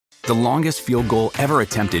The longest field goal ever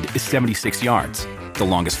attempted is 76 yards. The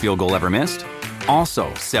longest field goal ever missed?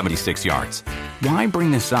 Also 76 yards. Why bring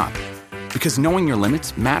this up? Because knowing your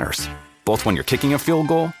limits matters, both when you're kicking a field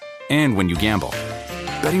goal and when you gamble.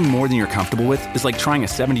 Betting more than you're comfortable with is like trying a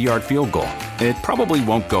 70-yard field goal. It probably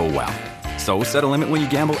won't go well. So set a limit when you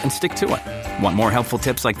gamble and stick to it. Want more helpful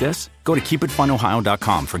tips like this? Go to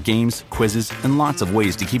keepitfunohio.com for games, quizzes, and lots of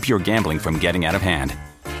ways to keep your gambling from getting out of hand.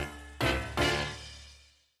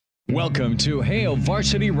 Welcome to Hail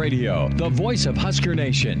Varsity Radio, the voice of Husker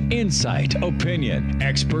Nation. Insight, opinion,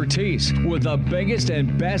 expertise, with the biggest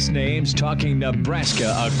and best names talking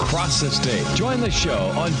Nebraska across the state. Join the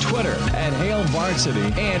show on Twitter at Hail Varsity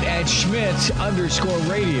and at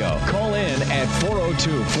Schmitz_radio. Call in at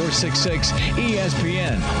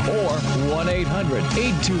 402-466-ESPN or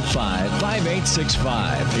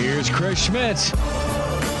 1-800-825-5865. Here's Chris Schmitz.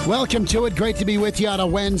 Welcome to it. Great to be with you on a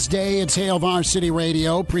Wednesday. It's Hail Varsity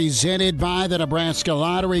Radio, presented by the Nebraska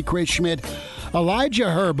Lottery. Chris Schmidt. Elijah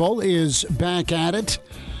Herbal is back at it,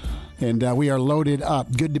 and we are loaded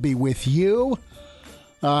up. Good to be with you.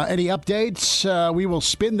 Any updates? We will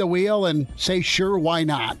spin the wheel and say, sure, why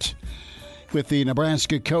not? With the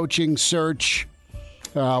Nebraska coaching search,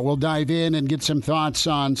 we'll dive in and get some thoughts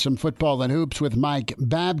on some football and hoops with Mike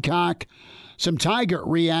Babcock. Some Tiger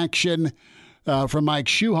reaction from Mike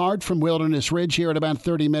Schuhart from Wilderness Ridge here in about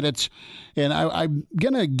 30 minutes. And I'm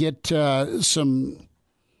going to get some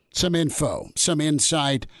info, some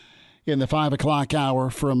insight in the 5 o'clock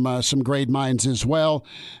hour from some great minds as well.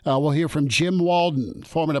 We'll hear from Jim Walden,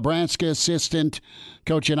 former Nebraska assistant,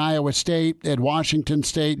 coach in Iowa State, at Washington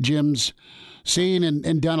State. Jim's seen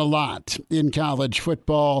and done a lot in college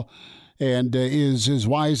football and is as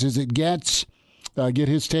wise as it gets. Get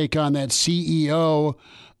his take on that CEO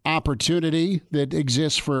opportunity that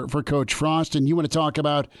exists for Coach Frost. And you want to talk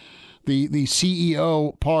about the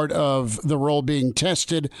CEO part of the role being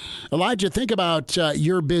tested. Elijah, think about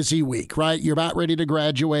your busy week, right? You're about ready to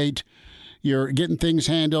graduate. You're getting things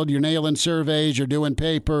handled. You're nailing surveys. You're doing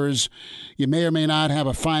papers. You may or may not have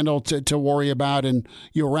a final to worry about, and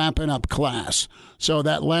you're wrapping up class. So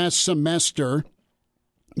that last semester,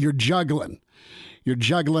 you're juggling. You're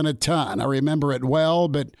juggling a ton. I remember it well,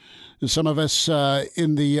 but some of us on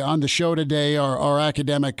the show today are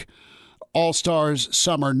academic all-stars.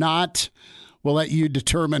 Some are not. We'll let you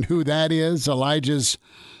determine who that is. Elijah's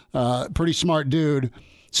a pretty smart dude.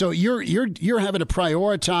 So you're having to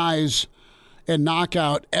prioritize and knock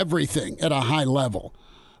out everything at a high level.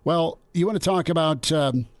 Well, you want to talk about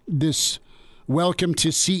this welcome to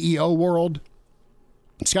CEO world?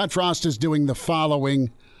 Scott Frost is doing the following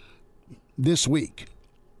this week.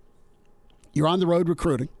 You're on the road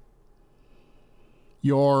recruiting.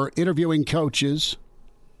 You're interviewing coaches.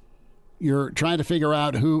 You're trying to figure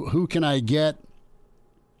out who can I get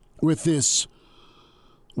with this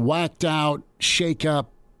whacked out, shake up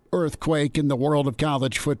earthquake in the world of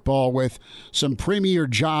college football with some premier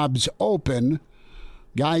jobs open.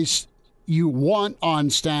 Guys you want on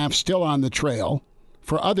staff still on the trail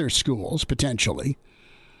for other schools potentially.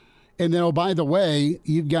 And then, oh, by the way,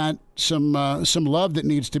 you've got some love that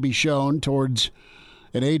needs to be shown towards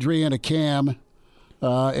an Adrian, a Cam,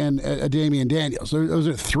 and a Damian Daniels. Those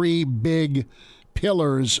are three big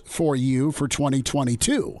pillars for you for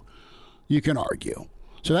 2022, you can argue.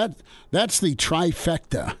 So that's the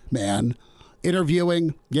trifecta, man.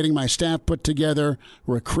 Interviewing, getting my staff put together,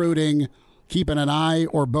 recruiting, keeping an eye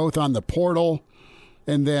or both on the portal,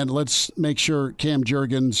 and then let's make sure Cam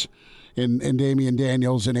Jurgens and Damian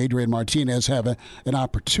Daniels and Adrian Martinez have an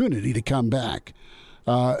opportunity to come back.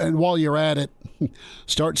 And while you're at it,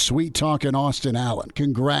 start sweet-talking Austin Allen.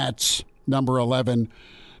 Congrats, number 11,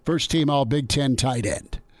 first-team All-Big Ten tight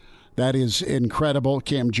end. That is incredible.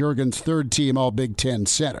 Cam Jurgens, third-team All-Big Ten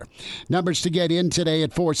center. Numbers to get in today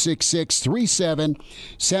at 466-3776,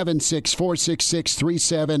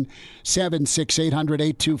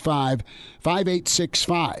 466-3776,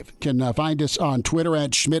 800-825-5865. Can find us on Twitter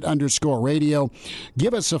at Schmidt_radio.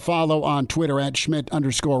 Give us a follow on Twitter at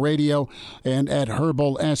Schmidt_radio and at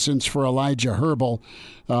Herbal Essence for Elijah Herbal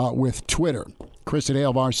with Twitter. Chris at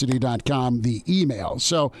HailVarsity.com, the email.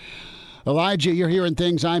 So, Elijah, you're hearing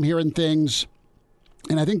things, I'm hearing things,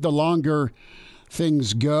 and I think the longer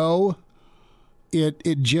things go, it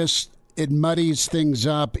muddies things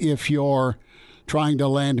up if you're trying to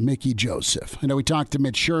land Mickey Joseph. I know we talked to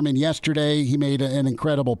Mitch Sherman yesterday. He made an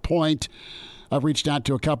incredible point. I've reached out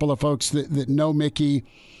to a couple of folks that know Mickey,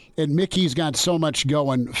 and Mickey's got so much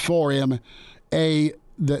going for him.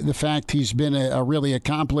 The fact he's been a really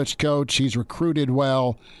accomplished coach, he's recruited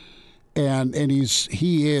well, and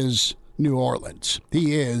he is New Orleans.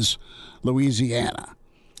 He is Louisiana.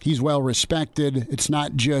 He's well respected. It's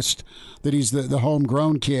not just that he's the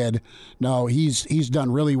homegrown kid. No, he's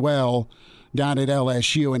done really well down at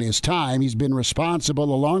LSU in his time. He's been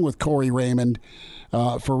responsible, along with Corey Raymond,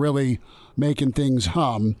 for really making things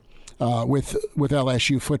hum with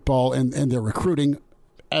LSU football and their recruiting,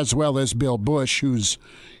 as well as Bill Busch, who's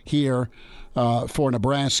here for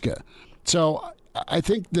Nebraska. So I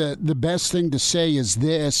think the best thing to say is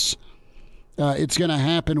this. It's going to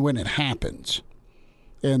happen when it happens.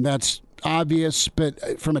 And that's obvious,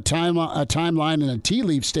 but from a timeline and a tea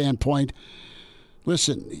leaf standpoint,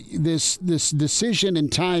 listen, this decision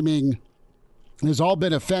and timing has all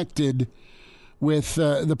been affected with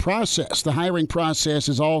the process. The hiring process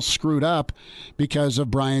is all screwed up because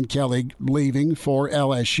of Brian Kelly leaving for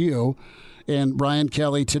LSU. And Brian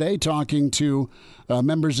Kelly today, talking to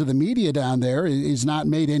members of the media down there, has not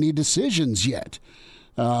made any decisions yet.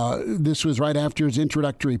 This was right after his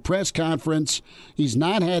introductory press conference. He's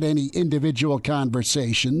not had any individual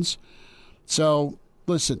conversations. So,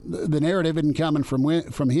 listen, the narrative isn't coming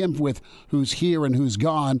from him with who's here and who's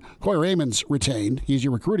gone. Corey Raymond's retained. He's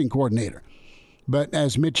your recruiting coordinator. But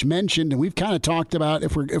as Mitch mentioned, and we've kind of talked about,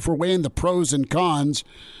 if we're weighing the pros and cons,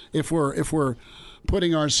 if we're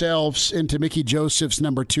putting ourselves into Mickey Joseph's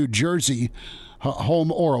number 2 jersey,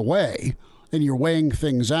 home or away, and you're weighing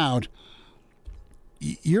things out,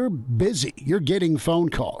 you're busy. You're getting phone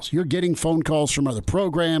calls. You're getting phone calls from other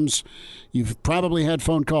programs. You've probably had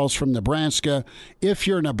phone calls from Nebraska. If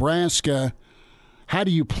you're Nebraska, how do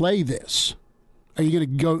you play this? Are you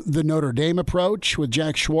going to go the Notre Dame approach with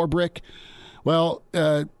Jack Schwarbrick? Well,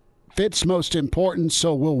 fit's most important,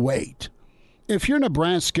 so we'll wait. If you're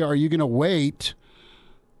Nebraska, are you going to wait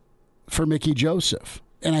for Mickey Joseph?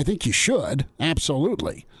 And I think you should,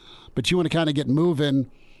 absolutely. But you want to kind of get moving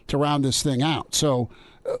to round this thing out. So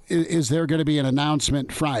is there going to be an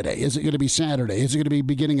announcement Friday? Is it going to be Saturday? Is it going to be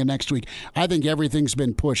beginning of next week? I think everything's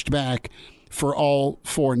been pushed back for all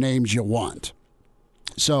 4 names you want.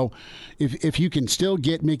 So if you can still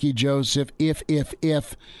get Mickey Joseph, if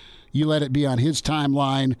you let it be on his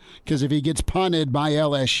timeline, because if he gets punted by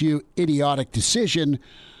LSU, idiotic decision,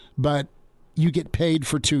 but you get paid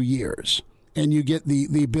for 2 years and you get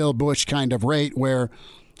the Bill Busch kind of rate where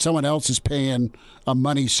someone else is paying a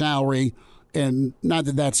money salary, and not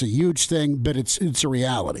that that's a huge thing, but it's a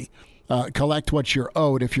reality. Collect what you're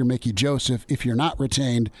owed if you're Mickey Joseph, if you're not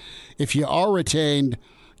retained. If you are retained,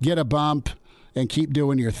 get a bump and keep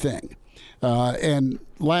doing your thing. And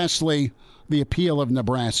lastly, the appeal of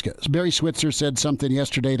Nebraska. Barry Switzer said something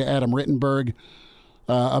yesterday to Adam Rittenberg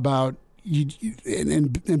about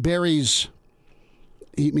and Barry's.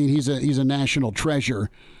 He's a national treasure,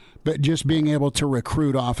 but just being able to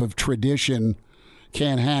recruit off of tradition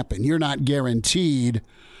can happen. You're not guaranteed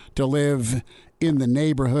to live in the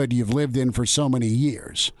neighborhood you've lived in for so many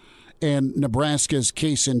years. And Nebraska's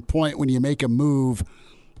case in point, when you make a move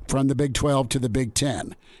from the Big 12 to the Big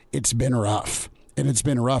 10, it's been rough. And it's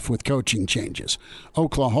been rough with coaching changes.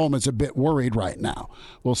 Oklahoma's a bit worried right now.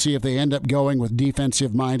 We'll see if they end up going with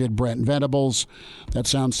defensive-minded Brent Venables. That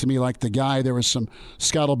sounds to me like the guy. There was some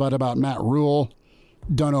scuttlebutt about Matt Rule.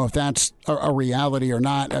 Don't know if that's a reality or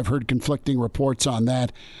not. I've heard conflicting reports on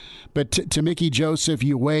that. But to Mickey Joseph,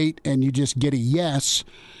 you wait and you just get a yes.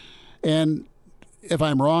 And if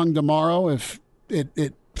I'm wrong tomorrow, if at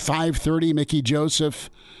 5:30 Mickey Joseph,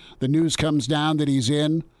 the news comes down that he's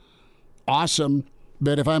in, awesome.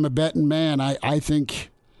 But if I'm a betting man, I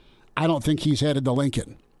don't think he's headed to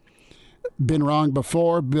Lincoln. Been wrong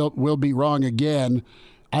before, will be wrong again.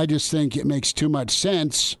 I just think it makes too much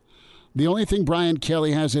sense. The only thing Brian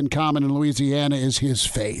Kelly has in common in Louisiana is his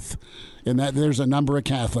faith, and that there's a number of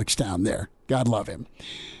Catholics down there. God love him.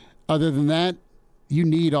 Other than that, you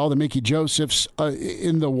need all the Mickey Josephs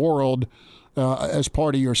in the world as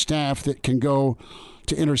part of your staff that can go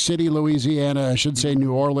to inner city Louisiana, I should say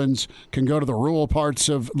New Orleans, can go to the rural parts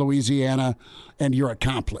of Louisiana, and you're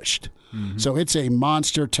accomplished. Mm-hmm. So it's a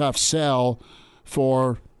monster tough sell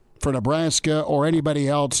for Nebraska or anybody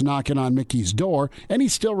else knocking on Mickey's door, and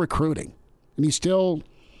he's still recruiting. And he's still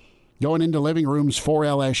going into living rooms for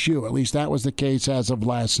LSU. At least that was the case as of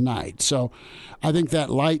last night. So I think that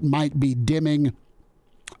light might be dimming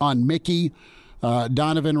on Mickey.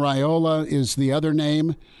 Donovan Raiola is the other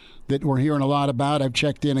name that we're hearing a lot about. I've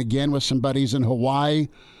checked in again with some buddies in Hawaii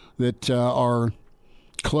that are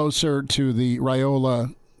closer to the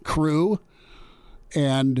Raiola crew.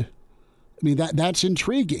 And, I mean, that's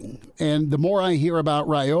intriguing. And the more I hear about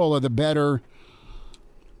Raiola, the better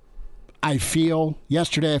I feel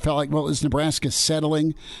yesterday, I felt like, well, is Nebraska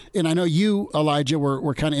settling? And I know you, Elijah,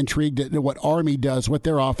 were kind of intrigued at what Army does, what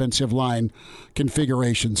their offensive line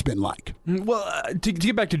configuration's been like. Well, to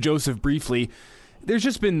get back to Joseph briefly, there's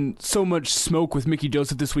just been so much smoke with Mickey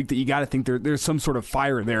Joseph this week that you got to think there's some sort of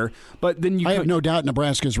fire there. But then I have no doubt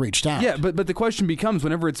Nebraska's reached out. Yeah, but the question becomes,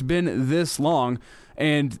 whenever it's been this long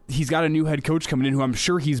and he's got a new head coach coming in who I'm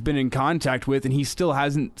sure he's been in contact with and he still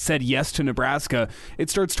hasn't said yes to Nebraska, it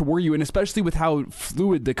starts to worry you. And especially with how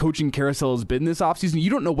fluid the coaching carousel has been this offseason, you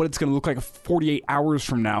don't know what it's going to look like 48 hours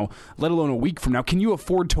from now, let alone a week from now. Can you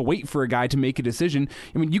afford to wait for a guy to make a decision?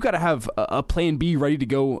 I mean, you got to have a plan B ready to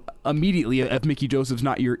go immediately if Mickey Joseph's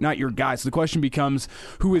not your guy. So the question becomes,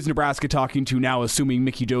 who is Nebraska talking to now, assuming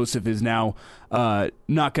Mickey Joseph is now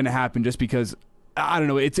not going to happen just because, I don't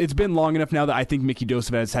know, it's been long enough now that I think Mickey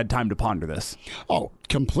Joseph has had time to ponder this. Oh,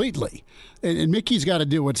 completely. And Mickey's got to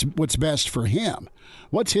do what's best for him.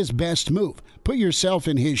 What's his best move? Put yourself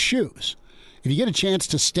in his shoes. If you get a chance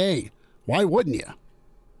to stay, why wouldn't you?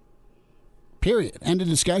 Period. End of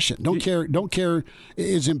discussion. Don't care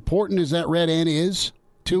as important as that red ant is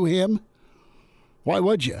to him. Why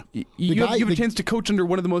would you? You have a chance to coach under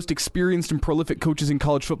one of the most experienced and prolific coaches in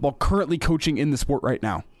college football, currently coaching in the sport right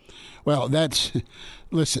now. Well,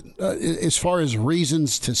 listen, as far as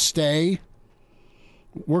reasons to stay,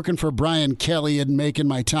 working for Brian Kelly and making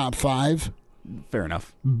my top 5. Fair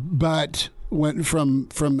enough. But from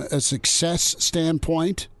a success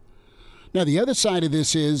standpoint, now the other side of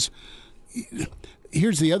this is,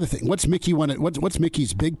 here's the other thing. What's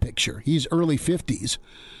Mickey's big picture? He's early 50s.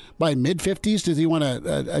 By mid-50s, does he want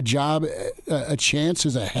a job, a chance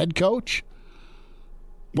as a head coach?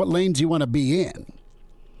 What lanes do you want to be in?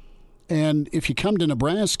 And if you come to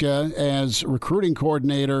Nebraska as recruiting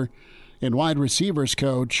coordinator and wide receivers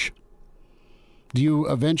coach, do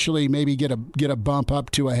you eventually maybe get a bump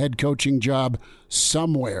up to a head coaching job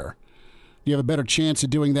somewhere? Do you have a better chance of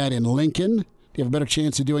doing that in Lincoln? Do you have a better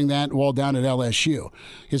chance of doing that while down at LSU?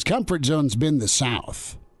 His comfort zone's been the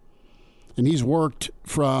South. And he's worked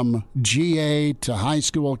from GA to high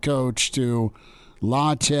school coach to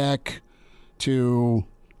La Tech to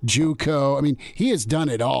JUCO. I mean, he has done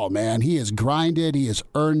it all, man. He has grinded. He has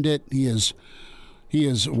earned it. He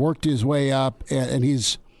has worked his way up, and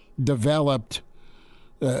he's developed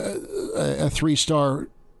a 3-star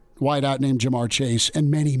wideout named Jamar Chase and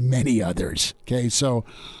many, many others. Okay, so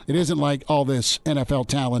it isn't like all this NFL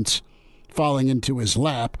talent's falling into his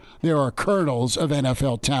lap. There are kernels of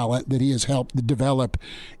NFL talent that he has helped develop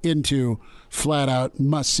into flat-out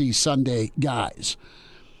must-see Sunday guys.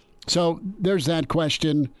 So there's that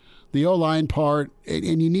question, the O-line part,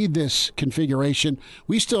 and you need this configuration.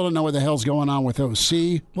 We still don't know what the hell's going on with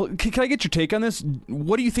OC. Well, can I get your take on this?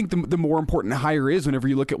 What do you think the more important hire is whenever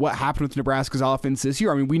you look at what happened with Nebraska's offense this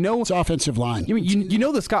year? I mean, we know it's offensive line. You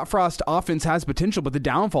know the Scott Frost offense has potential, but the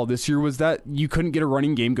downfall this year was that you couldn't get a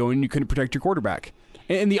running game going and you couldn't protect your quarterback.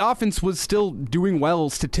 And the offense was still doing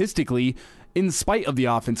well statistically in spite of the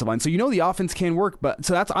offensive line. So you know the offense can work, but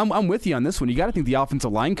so I'm with you on this one. You got to think the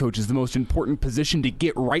offensive line coach is the most important position to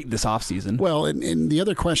get right this offseason. Well, and the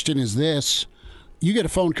other question is this. You get a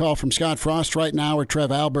phone call from Scott Frost right now or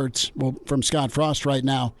Trev Alberts, well, from Scott Frost right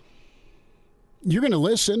now. You're going to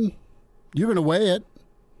listen. You're going to weigh it.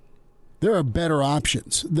 There are better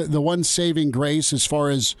options. The one saving grace as far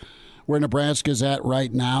as where Nebraska's at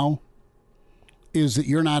right now is that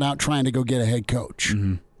you're not out trying to go get a head coach.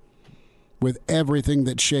 Mm-hmm. With everything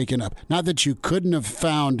that's shaken up. Not that you couldn't have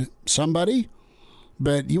found somebody,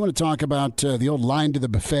 but you want to talk about the old line to the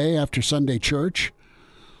buffet after Sunday church?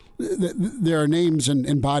 There are names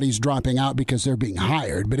and bodies dropping out because they're being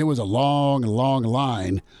hired, but it was a long, long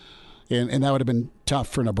line, and that would have been tough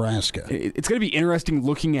for Nebraska. It's going to be interesting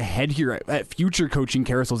looking ahead here at future coaching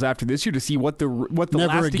carousels after this year to see what the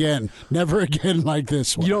never again like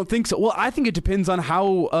this one. You don't think so? Well, I think it depends on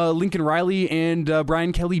how Lincoln Riley and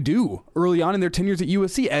Brian Kelly do early on in their tenures at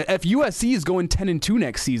USC. If USC is going 10-2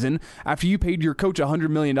 next season after you paid your coach $100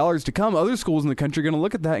 million to come, other schools in the country are going to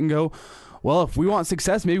look at that and go, well, if we want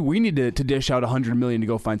success, maybe we need to dish out $100 million to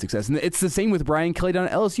go find success. And it's the same with Brian Kelly down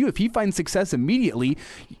at LSU. If he finds success immediately,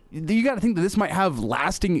 you got to think that this might have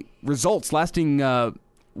lasting results, lasting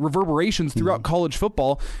reverberations throughout college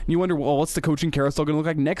football. And you wonder, well, what's the coaching carousel going to look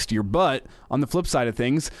like next year? But on the flip side of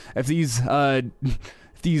things, if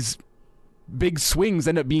these big swings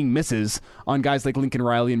end up being misses on guys like Lincoln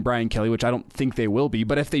Riley and Brian Kelly, which I don't think they will be,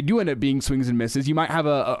 but if they do end up being swings and misses, you might have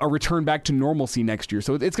a return back to normalcy next year.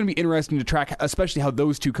 So it's going to be interesting to track, especially how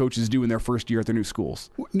those two coaches do in their first year at their new schools.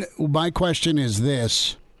 My question is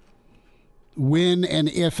this. When and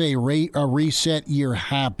if a reset year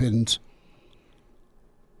happens,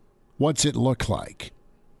 what's it look like?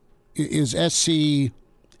 Is SC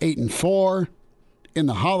 8-4 in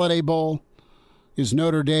the Holiday Bowl? Is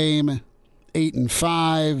Notre Dame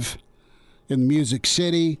 8-5 in Music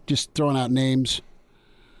City? Just throwing out names.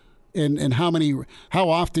 And how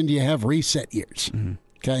often do you have reset years? Mm-hmm.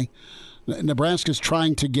 Okay, Nebraska's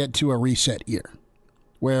trying to get to a reset year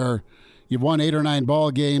where you've won 8 or 9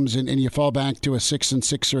 ball games and you fall back to a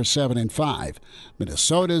 6-6 or a 7-5.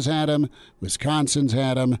 Minnesota's had them, Wisconsin's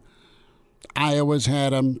had them, Iowa's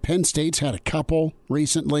had them, Penn State's had a couple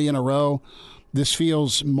recently in a row. This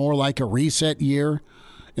feels more like a reset year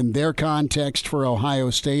in their context for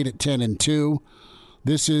Ohio State at 10-2.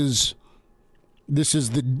 This is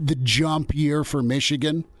the jump year for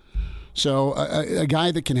Michigan. So a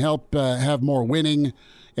guy that can help have more winning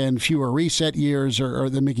and fewer reset years or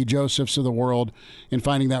the Mickey Josephs of the world in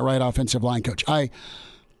finding that right offensive line coach.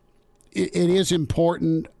 It is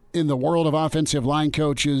important in the world of offensive line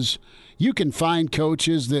coaches. You can find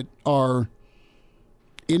coaches that are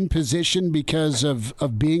in position because of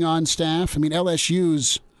being on staff. I mean,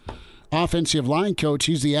 LSU's offensive line coach,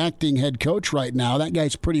 he's the acting head coach right now. That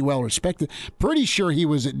guy's pretty well respected. Pretty sure he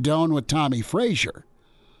was at Doane with Tommy Frazier.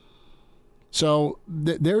 So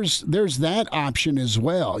there's that option as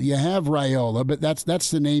well. You have Raiola, but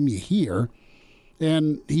that's the name you hear.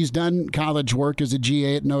 And he's done college work as a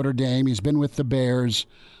GA at Notre Dame. He's been with the Bears.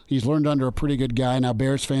 He's learned under a pretty good guy. Now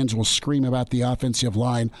Bears fans will scream about the offensive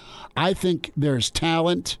line. I think there's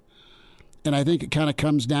talent, and I think it kind of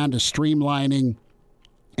comes down to streamlining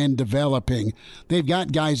and developing. They've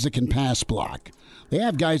got guys that can pass block. They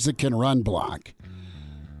have guys that can run block.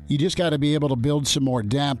 You just got to be able to build some more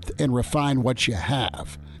depth and refine what you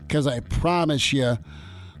have. Because I promise you,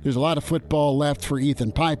 there's a lot of football left for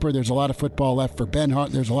Ethan Piper. There's a lot of football left for Benhart.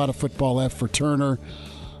 There's a lot of football left for Turner,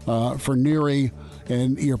 for Neary.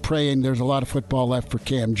 And you're praying there's a lot of football left for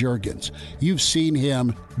Cam Jurgens. You've seen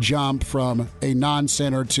him jump from a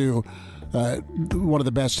non-center to one of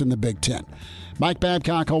the best in the Big Ten. Mike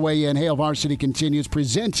Babcock will weigh in. Hail Varsity continues,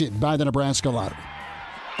 presented by the Nebraska Lottery.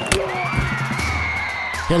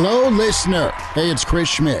 Hello, listener. Hey, it's Chris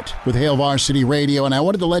Schmidt with Hail Varsity Radio, and I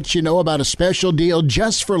wanted to let you know about a special deal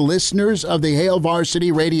just for listeners of the Hail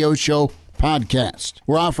Varsity Radio Show podcast.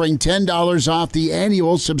 We're offering $10 off the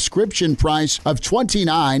annual subscription price of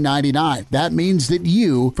 $29.99. That means that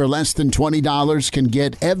you, for less than $20, can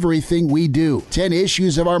get everything we do. 10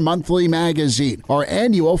 issues of our monthly magazine, our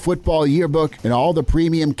annual football yearbook, and all the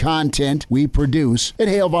premium content we produce at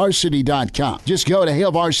HailVarsity.com. Just go to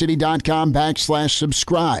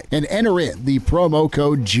HailVarsity.com/subscribe and enter in the promo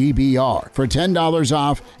code GBR for $10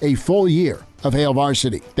 off a full year of Hail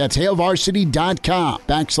Varsity. That's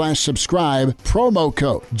HailVarsity.com/subscribe, promo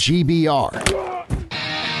code GBR.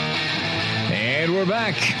 And we're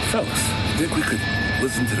back. Fellas, think we could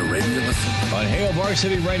listen to the radio on Hail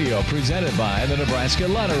Varsity Radio, presented by the Nebraska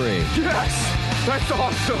Lottery. Yes! That's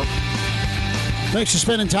awesome! Thanks for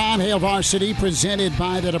spending time. Hail Varsity, presented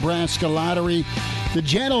by the Nebraska Lottery. The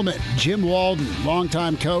gentleman, Jim Walden,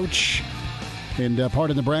 longtime coach and part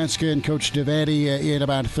of Nebraska, and Coach Devaney in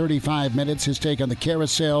about 35 minutes. His take on the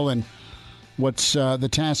carousel and what's the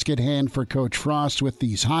task at hand for Coach Frost with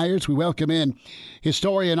these hires. We welcome in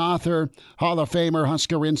historian, author, Hall of Famer,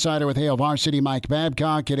 Husker Insider with Hail Varsity, Mike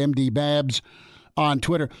Babcock at MD Babs on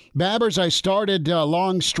Twitter. Babbers, I started a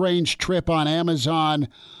long, strange trip on Amazon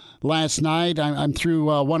last night. I'm through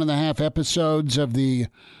 1.5 episodes of the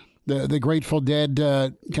Grateful Dead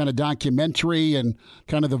kind of documentary and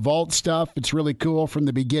kind of the vault stuff. It's really cool from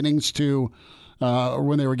the beginnings to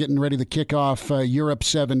when they were getting ready to kick off Europe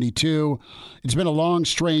 72. It's been a long,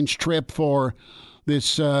 strange trip for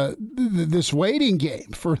this waiting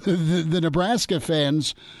game for the Nebraska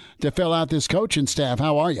fans to fill out this coaching staff.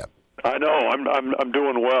 How are you? I know. I'm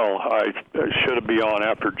doing well. I should be on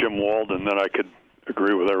after Jim Walden, then I could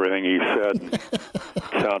agree with everything he said.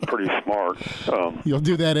 Sound pretty smart. You'll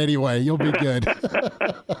do that anyway. You'll be good.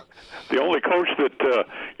 The only coach that,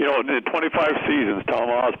 in 25 seasons, Tom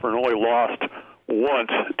Osborne only lost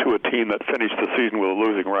once to a team that finished the season with a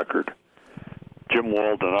losing record. Jim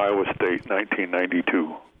Walden, Iowa State,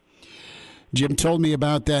 1992. Jim told me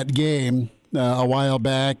about that game a while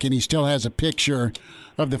back, and he still has a picture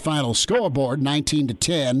of the final scoreboard,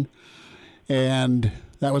 19-10, and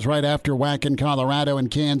that was right after whacking Colorado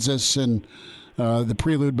and Kansas and the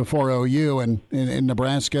prelude before OU and in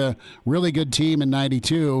Nebraska. Really good team in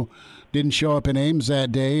 92. Didn't show up in Ames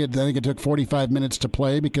that day. I think it took 45 minutes to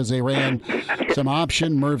play because they ran some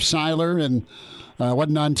option, Merv Seiler, and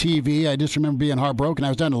wasn't on TV. I just remember being heartbroken. I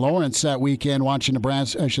was down in Lawrence that weekend watching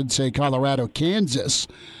Colorado, Kansas,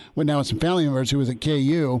 went down with some family members who was at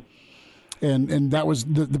KU. and that was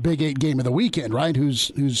the Big 8 game of the weekend, right?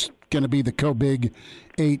 Who's going to be the co-Big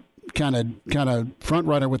 8 kind of front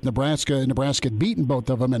runner with Nebraska? Nebraska had beaten both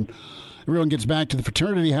of them, and everyone gets back to the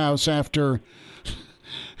fraternity house after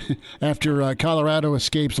Colorado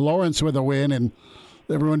escapes Lawrence with a win, and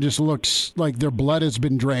everyone just looks like their blood has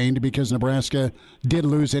been drained because Nebraska did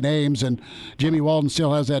lose in Ames, and Jimmy Walden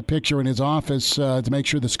still has that picture in his office to make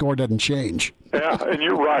sure the score doesn't change. Yeah, and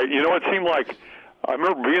you're right. It seemed like, I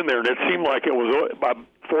remember being there, and it seemed like it was about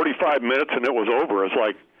 45 minutes and it was over. It's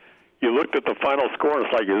like you looked at the final score, and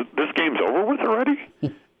it's like, this game's over with already?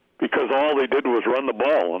 Because all they did was run the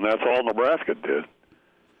ball, and that's all Nebraska did.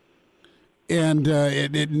 And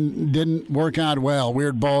it didn't work out well.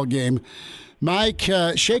 Weird ball game. Mike,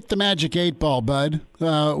 shake the magic 8 ball, bud,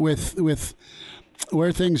 with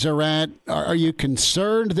where things are at. Are you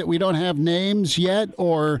concerned that we don't have names yet,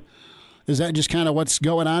 or is that just kind of what's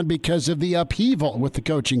going on because of the upheaval with the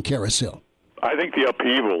coaching carousel? I think the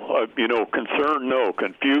upheaval, concerned, no.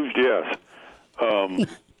 Confused, yes.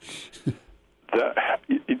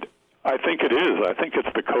 I think it is. I think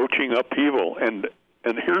it's the coaching upheaval. And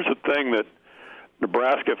here's the thing that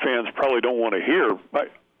Nebraska fans probably don't want to hear.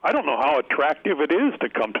 I don't know how attractive it is to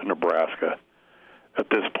come to Nebraska at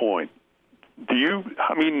this point. Do you?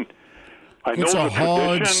 I mean, I know it's a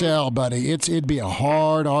hard tradition. sell, buddy. It'd be a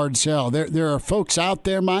hard sell. There are folks out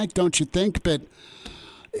there, Mike, don't you think? But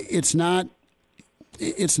it's not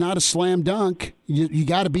a slam dunk. You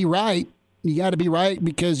got to be right. You got to be right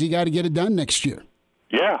because you got to get it done next year.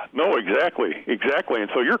 Yeah, no, exactly. And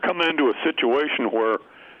so you're coming into a situation where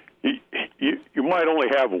you might only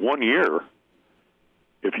have 1 year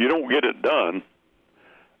if you don't get it done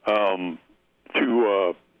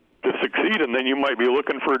to succeed, and then you might be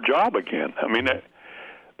looking for a job again. I mean,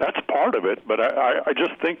 that's part of it, but I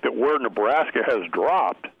just think that where Nebraska has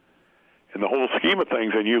dropped in the whole scheme of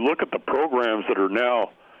things, and you look at the programs that are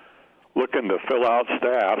now looking to fill out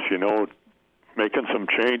staffs, making some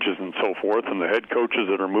changes and so forth, and the head coaches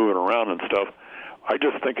that are moving around and stuff, I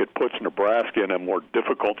just think it puts Nebraska in a more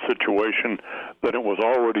difficult situation than it was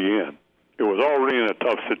already in. It was already in a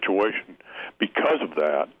tough situation because of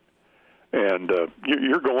that, and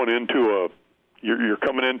you're coming into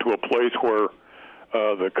a place where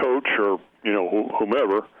the coach or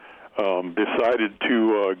whomever decided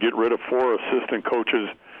to get rid of 4 assistant coaches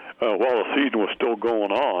while the season was still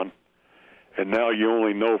going on, and now you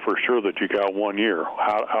only know for sure that you got 1 year.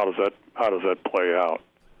 How does that play out?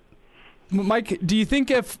 Mike, do you think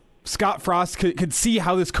if Scott Frost could see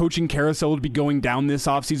how this coaching carousel would be going down this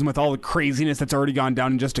offseason with all the craziness that's already gone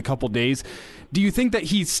down in just a couple days, do you think that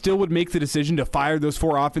he still would make the decision to fire those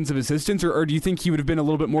 4 offensive assistants, or do you think he would have been a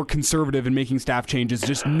little bit more conservative in making staff changes,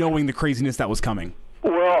 just knowing the craziness that was coming?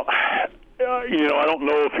 Well, I don't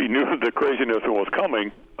know if he knew the craziness that was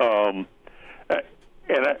coming,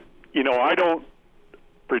 I don't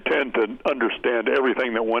pretend to understand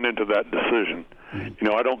everything that went into that decision.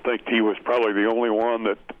 I don't think he was probably the only one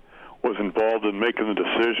that was involved in making the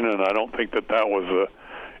decision, and I don't think that was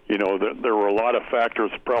there were a lot of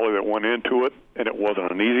factors probably that went into it, and it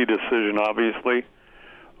wasn't an easy decision, obviously.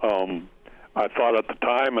 I thought at the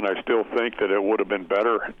time, and I still think that it would have been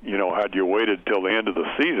better, had you waited till the end of the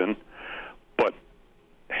season. But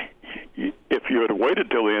if you had waited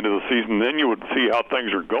till the end of the season, then you would see how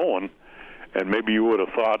things are going, and maybe you would have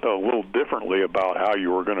thought a little differently about how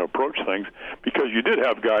you were going to approach things, because you did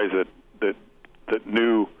have guys that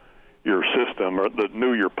knew your system or that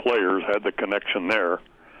knew your players, had the connection there,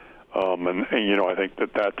 and I think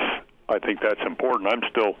that's important. I'm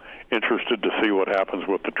still interested to see what happens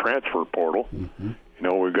with the transfer portal.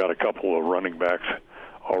 Mm-hmm. We've got a couple of running backs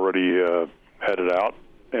already headed out,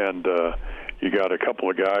 and you got a couple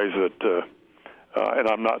of guys that. And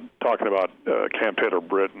I'm not talking about Cam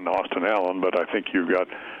Taylor-Britt and Austin Allen, but I think you've got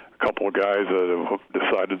a couple of guys that have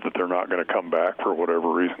decided that they're not going to come back for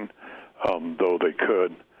whatever reason, though they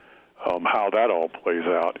could. How that all plays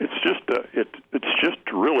out, it's just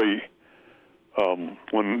really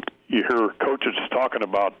when you hear coaches talking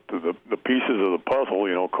about the pieces of the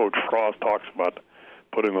puzzle. Coach Frost talks about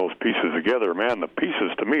putting those pieces together. Man, the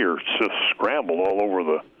pieces to me are just scrambled all over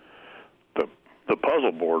the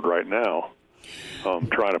puzzle board right now.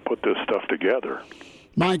 Trying to put this stuff together.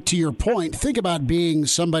 Mike, to your point, think about being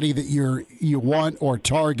somebody that you want or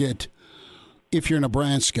target if you're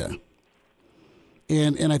Nebraska.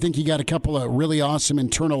 And I think you got a couple of really awesome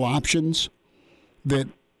internal options that,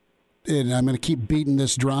 and I'm going to keep beating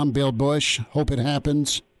this drum. Bill Bush, hope it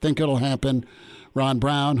happens, think it'll happen. Ron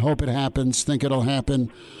Brown, hope it happens, think it'll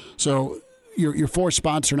happen. So your 4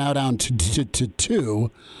 spots are now down to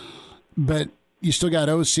 2. But you still got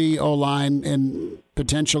OC, O-line, and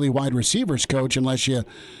potentially wide receivers coach unless you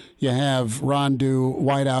have Ron do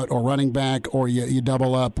wideout or running back, or you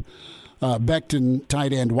double up Becton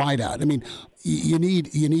tight end wideout. I mean, you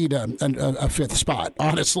need a fifth spot,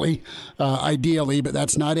 honestly, ideally, but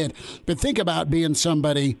that's not it. But think about being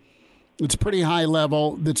somebody that's pretty high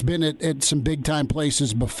level, that's been at some big time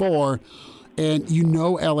places before, and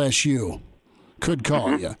LSU could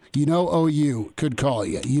call you. OU could call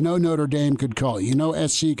you. Notre Dame could call you.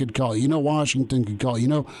 SC could call you. Washington could call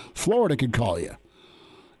you. Florida could call you.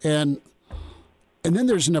 And then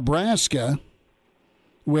there's Nebraska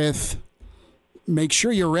with make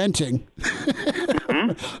sure you're renting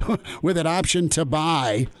with an option to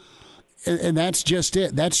buy. And that's just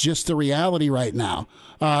it. That's just the reality right now.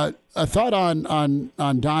 A thought on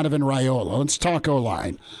Donovan Raiola. Let's talk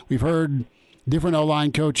O-line. We've heard different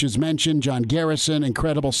O-line coaches mentioned. John Garrison,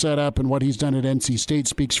 incredible setup, and what he's done at NC State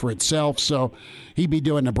speaks for itself. So he'd be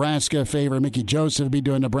doing Nebraska a favor. Mickey Joseph would be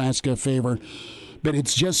doing Nebraska a favor. But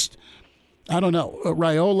it's just, I don't know.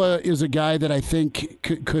 Raiola is a guy that I think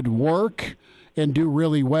could work and do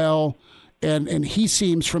really well. And he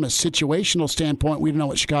seems, from a situational standpoint, we don't know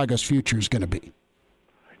what Chicago's future is going to be.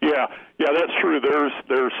 Yeah, that's true.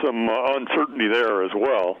 There's some uncertainty there as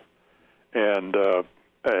well, and so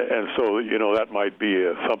that might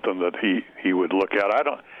be something that he would look at. I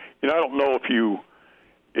don't know if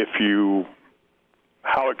you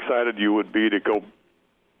how excited you would be to go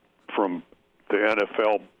from the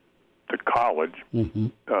NFL to college,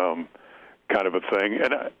 kind of a thing.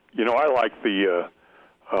 And I like the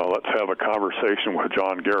let's have a conversation with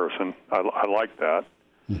John Garrison. I like that.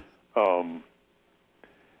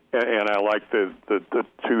 And I like the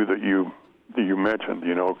two that you mentioned.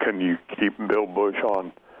 Can you keep Bill Bush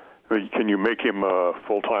on? Can you make him a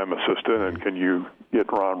full-time assistant, and can you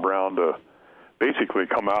get Ron Brown to basically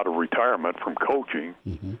come out of retirement from coaching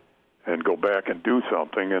and go back and do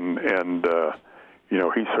something? And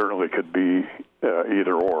he certainly could be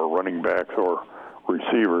either or, running backs or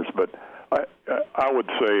receivers. But I would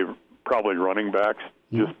say probably running backs,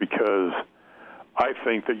 just because I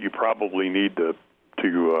think that you probably need to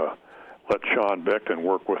let Sean Becton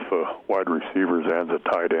work with the wide receivers and the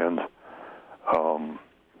tight ends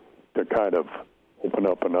to kind of open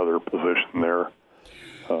up another position there.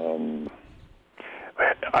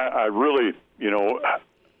 I really,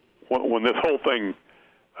 when this whole thing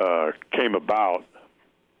came about,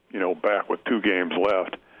 back with 2 games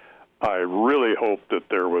left, I really hoped that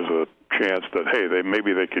there was a chance that, hey,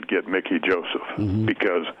 maybe they could get Mickey Joseph,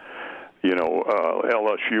 because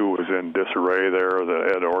LSU was in disarray there.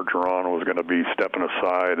 That Ed Orgeron was going to be stepping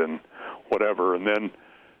aside and whatever, and then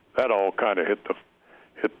that all kind of hit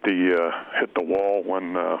the wall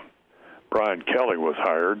when Brian Kelly was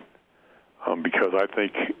hired. Because I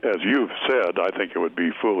think, as you've said, I think it would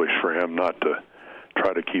be foolish for him not to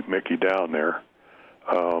try to keep Mickey down there.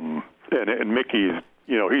 And Mickey's,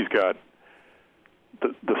 he's got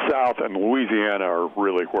the South and Louisiana are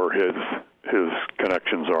really where his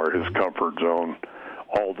connections are, his comfort zone,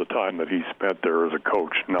 all the time that he spent there as a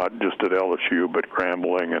coach, not just at LSU, but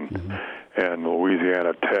Grambling and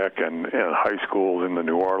Louisiana Tech and high schools in the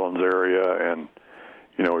New Orleans area. And,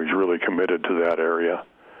 he's really committed to that area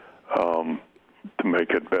to make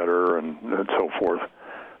it better and so forth.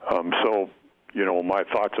 So, my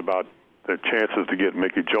thoughts about the chances to get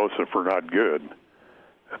Mickey Joseph are not good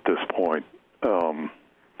at this point.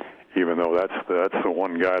 Even though that's the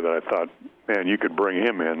one guy that I thought, man, you could bring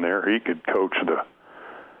him in there. He could coach the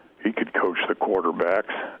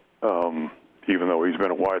quarterbacks. Even though he's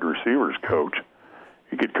been a wide receivers coach,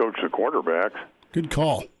 he could coach the quarterbacks. Good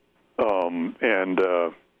call. And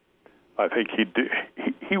I think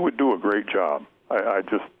he would do a great job. I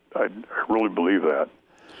really believe that.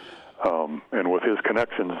 And with his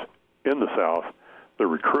connections in the South, the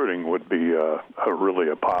recruiting would be really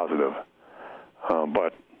a positive.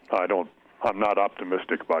 But I'm not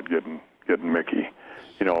optimistic about getting Mickey.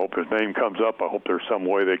 I hope his name comes up. I hope there's some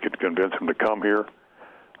way they could convince him to come here.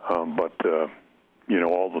 But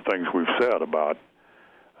all the things we've said about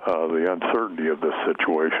the uncertainty of this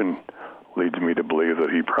situation leads me to believe that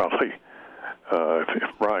he probably,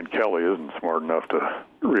 if Brian Kelly isn't smart enough to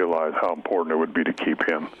realize how important it would be to keep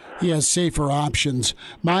him. He has safer options.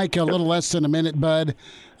 Mike, a little less than a minute, bud.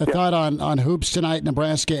 A thought on hoops tonight,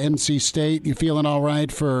 Nebraska, NC State. You feeling all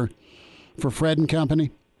right for Fred and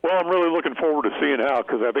company? Well, I'm really looking forward to seeing how,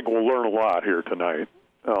 because I think we'll learn a lot here tonight.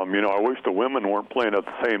 I wish the women weren't playing at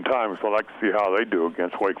the same time, so I'd like to see how they do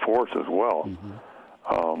against Wake Forest as well.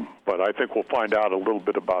 But I think we'll find out a little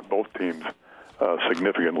bit about both teams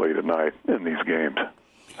significantly tonight in these games.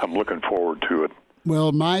 I'm looking forward to it.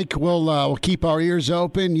 Well, Mike, we'll keep our ears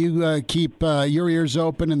open. You keep your ears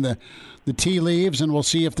open and the tea leaves, and we'll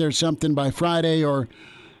see if there's something by Friday or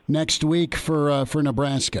next week for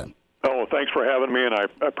Nebraska. Oh, thanks for having me, and I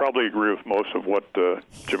probably agree with most of what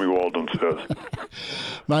Jimmy Walden says.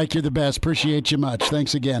 Mike, you're the best. Appreciate you much.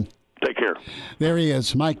 Thanks again. Take care. There he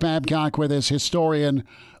is, Mike Babcock with us, historian,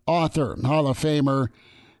 author, Hall of Famer,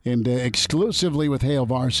 and exclusively with Hail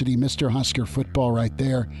Varsity, Mr. Husker football right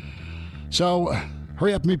there. So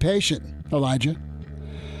hurry up and be patient, Elijah.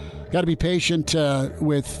 Got to be patient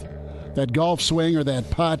with that golf swing or that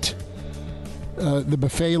putt, the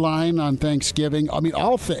buffet line on Thanksgiving. I mean,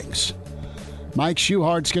 all things. Mike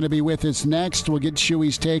Schuhart's going to be with us next. We'll get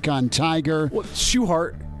Shuey's take on Tiger. Well,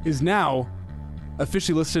 Schuhart is now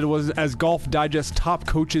officially listed as Golf Digest top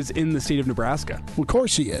coaches in the state of Nebraska. Well, of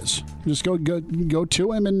course he is. Just go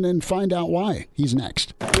to him and find out why. He's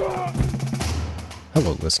next.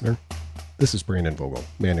 Hello, listener. This is Brandon Vogel,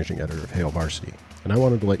 managing editor of Hail Varsity, and I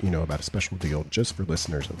wanted to let you know about a special deal just for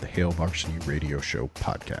listeners of the Hail Varsity Radio Show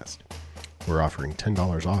podcast. We're offering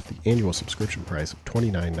 $10 off the annual subscription price of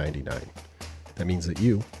 $29.99. That means that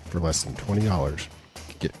you, for less than $20,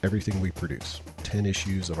 can get everything we produce, 10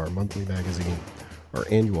 issues of our monthly magazine, our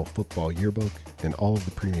annual football yearbook, and all of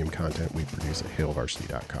the premium content we produce at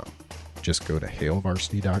HailVarsity.com. Just go to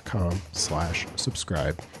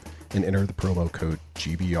HailVarsity.com/subscribe and enter the promo code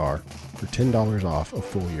GBR for $10 off a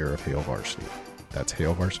full year of Hail Varsity. That's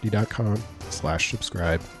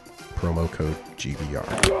HailVarsity.com/subscribe, promo code GBR.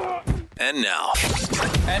 And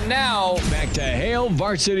now, back to Hail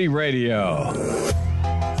Varsity Radio.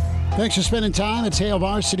 Thanks for spending time. It's Hail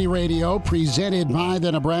Varsity Radio, presented by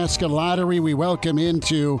the Nebraska Lottery. We welcome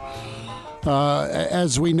into,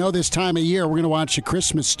 as we know this time of year, we're going to watch A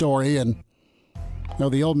Christmas Story, and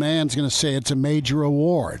the old man's going to say it's a major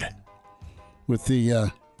award with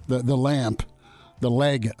the lamp, the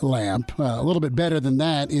leg lamp. A little bit better than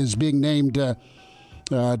that is being named to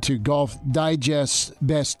Golf Digest's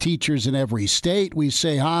best teachers in every state. We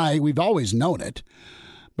say hi. We've always known it,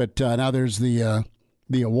 but now there's the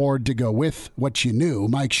award to go with what you knew.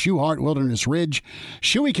 Mike Schuhart, Wilderness Ridge.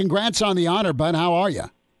 Shuey, congrats on the honor, bud. How are you?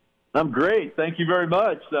 I'm great. Thank you very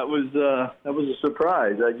much. That was a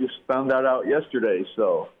surprise. I just found that out yesterday,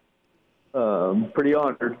 so pretty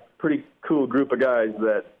honored. Pretty cool group of guys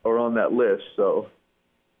that are on that list, so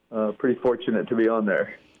pretty fortunate to be on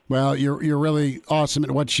there. Well, you're really awesome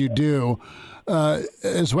at what you do,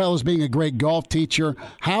 as well as being a great golf teacher.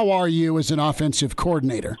 How are you as an offensive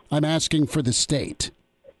coordinator? I'm asking for the state.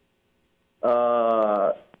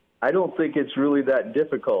 I don't think it's really that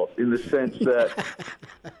difficult in the sense that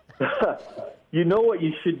you know what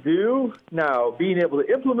you should do. Now, being able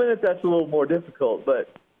to implement it, that's a little more difficult.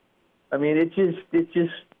 But, I mean, it's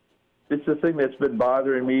the thing that's been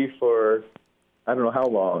bothering me for I don't know how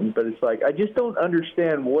long. But it's like I just don't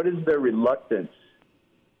understand what is their reluctance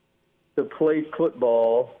to play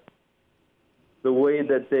football the way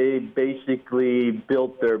that they basically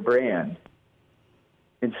built their brand.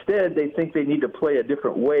 Instead, they think they need to play a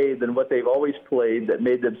different way than what they've always played that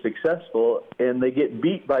made them successful, and they get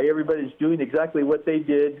beat by everybody that's doing exactly what they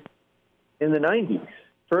did in the 90s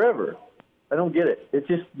forever. I don't get it. It's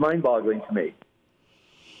just mind-boggling to me.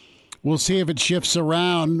 We'll see if it shifts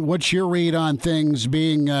around. What's your read on things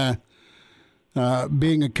being a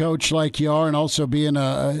coach like you are and also being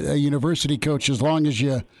a university coach as long as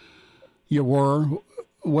you were?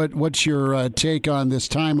 What's your take on this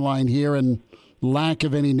timeline here and lack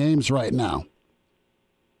of any names right now?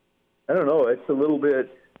 I don't know. It's a little bit.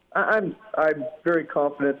 I'm very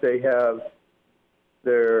confident they have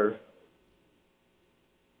their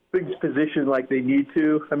things positioned like they need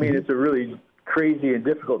to. I mean, it's a really crazy and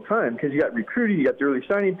difficult time because you got recruiting, you got the early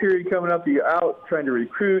signing period coming up, you're out trying to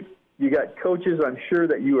recruit, you got coaches I'm sure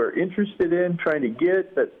that you are interested in trying to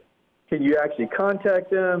get, but can you actually contact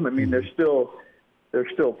them? I mean, they're still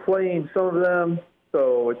playing, some of them.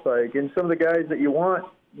 So it's like, and some of the guys that you want,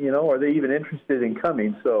 are they even interested in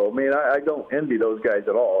coming? So, I mean, I don't envy those guys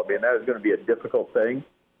at all. I mean, that is going to be a difficult thing.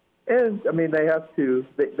 And, I mean, they have to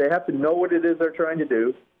know what it is they're trying to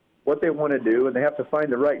do, what they want to do, and they have to find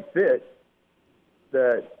the right fit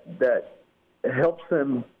that helps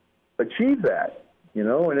them achieve that,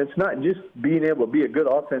 And it's not just being able to be a good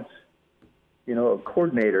offense, a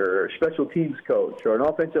coordinator or a special teams coach or an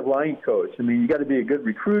offensive line coach. I mean, you got to be a good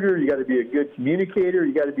recruiter. You got to be a good communicator.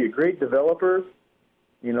 You got to be a great developer,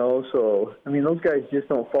 So, I mean, those guys just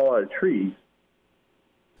don't fall out of trees.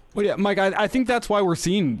 Well, yeah, Mike, I think that's why we're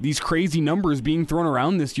seeing these crazy numbers being thrown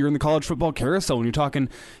around this year in the college football carousel. When you're talking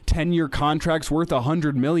 10-year contracts worth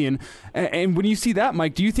 $100 million. And when you see that,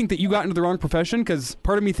 Mike, do you think that you got into the wrong profession? Because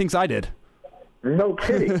part of me thinks I did. No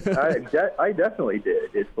kidding. I definitely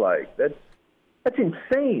did. It's like that's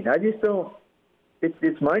insane. I just don't.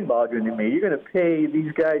 It's mind-boggling to me. You're going to pay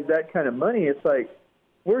these guys that kind of money. It's like,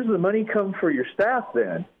 where's the money come for your staff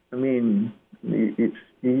then? I mean,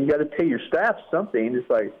 you got to pay your staff something. It's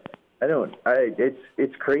like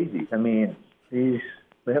it's crazy. I mean,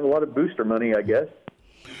 they have a lot of booster money, I guess.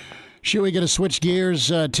 Should we get to switch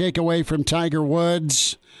gears? Take away from Tiger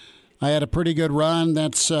Woods. I had a pretty good run.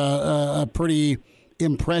 That's a pretty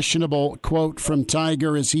impressionable quote from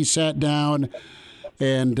Tiger as he sat down,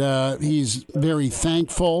 and he's very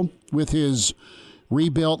thankful with his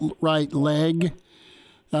rebuilt right leg.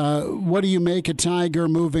 What do you make of Tiger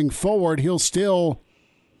moving forward? He'll still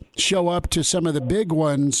show up to some of the big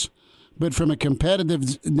ones, but from a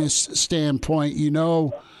competitiveness standpoint, you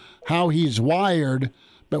know how he's wired,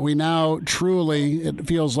 but we now truly, it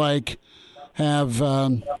feels like, have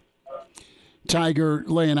Tiger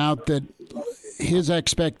laying out that his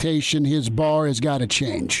expectation, his bar has got to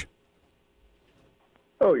change.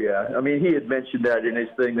 Oh, yeah. I mean, he had mentioned that in his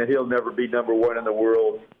thing, that he'll never be number one in the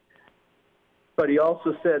world. But he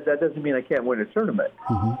also said that doesn't mean I can't win a tournament.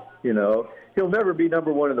 Mm-hmm. You know, he'll never be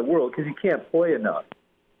number one in the world because he can't play enough.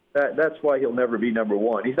 That's why he'll never be number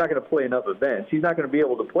one. He's not going to play enough events. He's not going to be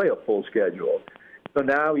able to play a full schedule. So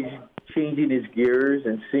now he's changing his gears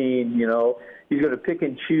and seeing, you know, he's going to pick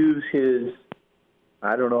and choose his,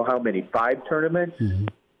 I don't know how many, 5 tournaments,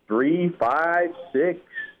 3, 5, 6.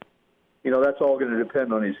 You know, that's all going to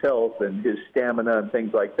depend on his health and his stamina and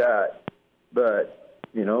things like that. But,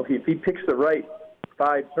 you know, if he picks the right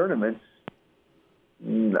 5 tournaments,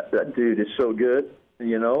 that dude is so good.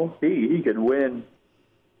 You know, he could win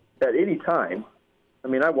at any time. I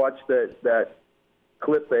mean, I watched that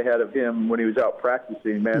clip they had of him when he was out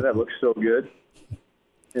practicing. Man, that looks so good.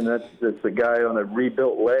 And that's a guy on a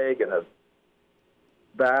rebuilt leg and a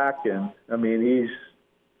back, and I mean,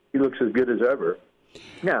 he looks as good as ever.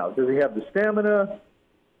 Now, does he have the stamina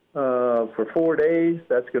for 4 days?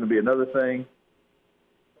 That's going to be another thing.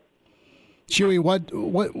 Chewy,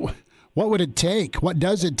 what would it take? What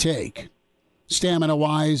does it take,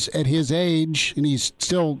 stamina-wise, at his age? And he's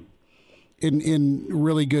still in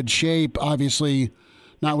really good shape, obviously,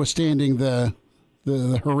 notwithstanding the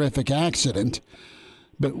horrific accident.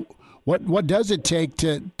 But what does it take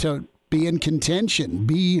to be in contention,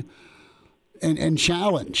 be and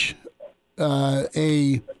challenge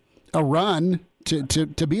a run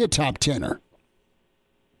to be a top tenner?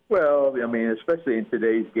 Well, I mean, especially in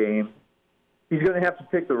today's game, he's going to have to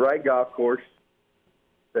pick the right golf course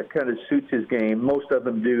that kind of suits his game. Most of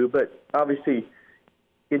them do, but obviously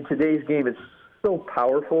in today's game, it's so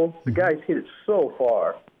powerful. The guys hit it so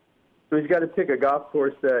far. So he's got to pick a golf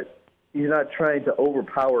course that he's not trying to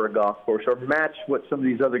overpower a golf course or match what some of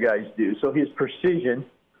these other guys do. So his precision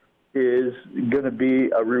is going to be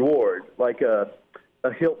a reward, like a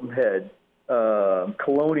Hilton Head,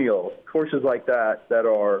 Colonial, courses like that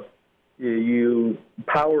are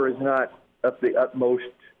power is not of the utmost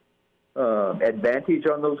advantage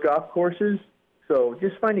on those golf courses. So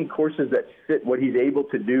just finding courses that fit what he's able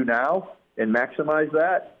to do now and maximize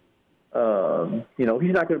that. You know,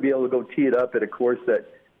 he's not going to be able to go tee it up at a course that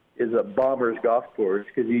is a bomber's golf course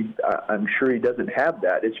because I'm sure he doesn't have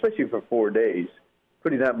that, especially for 4 days.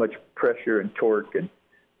 Putting that much pressure and torque and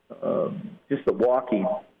just the walking,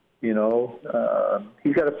 you know.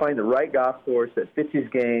 He's got to find the right golf course that fits his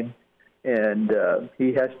game, and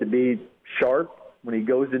he has to be sharp when he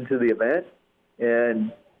goes into the event,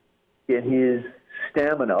 and in his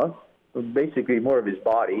stamina, basically more of his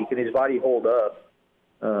body. Can his body hold up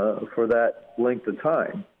for that length of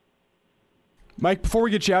time? Mike, before we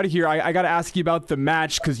get you out of here, I got to ask you about the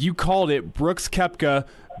match because you called it. Brooks Koepka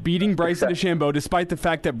beating Bryson DeChambeau, despite the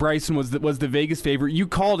fact that Bryson was the Vegas favorite. You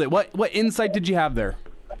called it. What insight did you have there?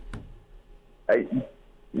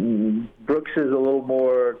 Brooks is a little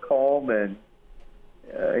more calm, and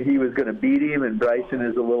he was going to beat him, and Bryson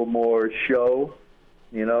is a little more show.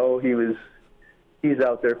 You know, he's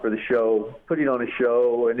out there for the show, putting on a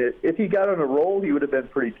show, and if he got on a roll, he would have been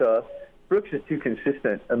pretty tough. Brooks is too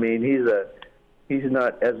consistent. I mean, he's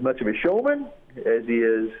not as much of a showman as he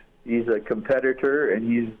is. He's a competitor,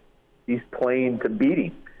 and he's playing to beat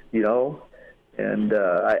him, you know. And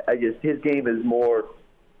I just his game is more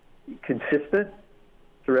consistent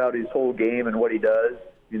throughout his whole game and what he does,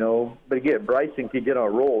 you know. But again, Bryson could get on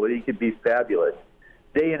a roll, and he could be fabulous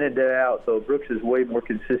day in and day out. So Brooks is way more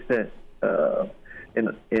consistent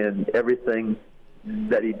in everything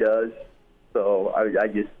that he does. So I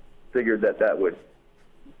just figured that would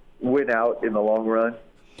win out in the long run.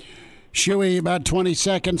 Shuey, about 20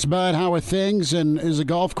 seconds, bud. How are things, and is the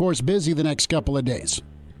golf course busy the next couple of days?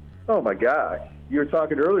 Oh, my gosh. You were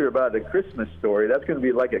talking earlier about a Christmas story. That's going to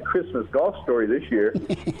be like a Christmas golf story this year.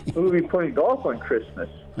 We'll be playing golf on Christmas.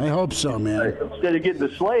 I hope so, man. Instead of getting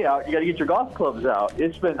the sleigh out, you got to get your golf clubs out.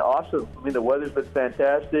 It's been awesome. I mean, the weather's been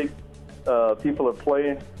fantastic. People are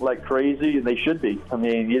playing like crazy, and they should be. I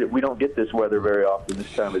mean, we don't get this weather very often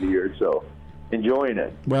this time of the year, so enjoying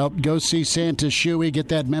it. Well, go see Santa Shuey. Get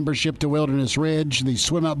that membership to Wilderness Ridge, the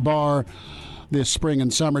swim-up bar this spring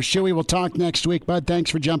and summer. Shuey, we'll talk next week, bud. Thanks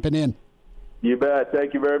for jumping in. You bet.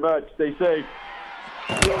 Thank you very much. Stay safe.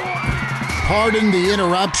 Pardon the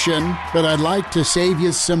interruption, but I'd like to save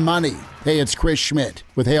you some money. Hey, it's Chris Schmidt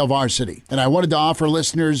with Hail Varsity, and I wanted to offer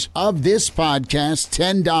listeners of this podcast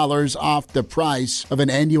 $10 off the price of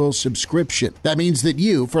an annual subscription. That means that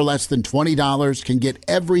you, for less than $20, can get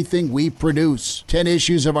everything we produce. 10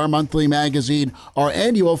 issues of our monthly magazine, our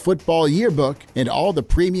annual football yearbook, and all the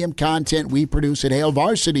premium content we produce at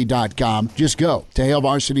HailVarsity.com. Just go to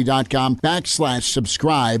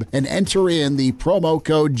HailVarsity.com/subscribe and enter in the promo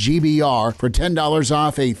code GBR for $10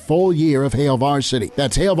 off a full year of Hail Varsity.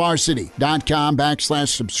 That's HailVarsity.com/subscribe,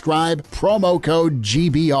 promo code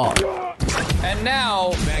GBR. And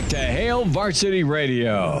now, back to Hail Varsity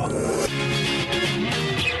Radio.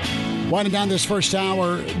 Winding down this first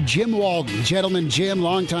hour, Jim Walden, Gentleman Jim,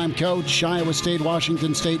 longtime coach, Iowa State,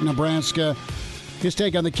 Washington State, Nebraska. His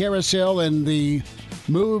take on the carousel and the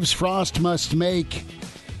moves Frost must make.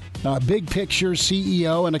 Big picture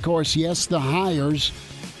CEO, and of course, yes, the hires.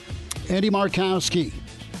 Andy Markowski,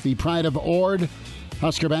 the pride of Ord,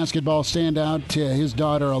 Husker basketball standout, his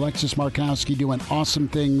daughter Alexis Markowski doing awesome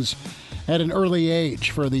things at an early age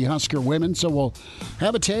for the Husker women. So we'll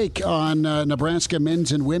have a take on Nebraska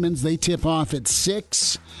men's and women's. They tip off at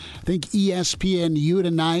 6. I think ESPNU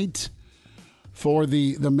tonight for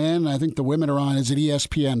the men. I think the women are on, is it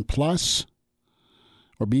ESPN Plus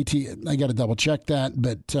or BT? I got to double check that,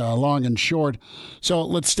 but long and short. So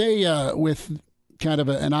let's stay with kind of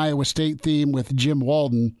an Iowa State theme with Jim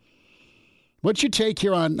Walden. What's your take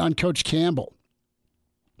here on Coach Campbell?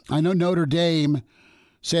 I know Notre Dame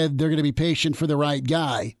said they're going to be patient for the right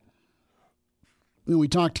guy. We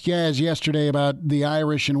talked to Kaz yesterday about the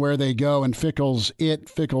Irish and where they go, and Fickle's it.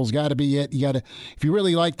 Fickle's got to be it. You got to, if you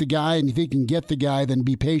really like the guy and you think you can get the guy, then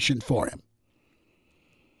be patient for him.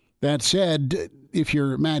 That said, if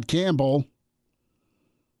you're Matt Campbell,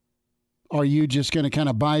 are you just going to kind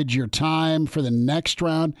of bide your time for the next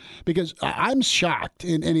round? Because I'm shocked,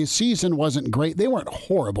 and his season wasn't great. They weren't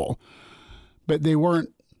horrible, but they weren't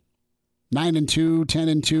 9-2,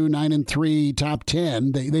 10-2, 9-3, top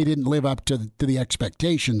 10. They didn't live up to the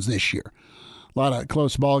expectations this year. A lot of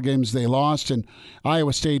close ball games they lost, and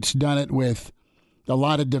Iowa State's done it with a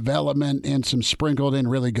lot of development and some sprinkled in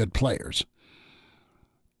really good players.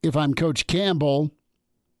 If I'm Coach Campbell,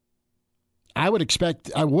 I would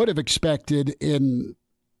have expected in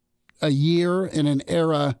a year, in an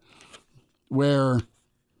era where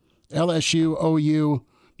LSU, OU,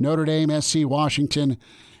 Notre Dame, SC, Washington,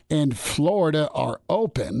 and Florida are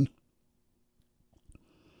open,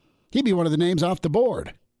 he'd be one of the names off the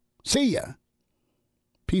board. See ya.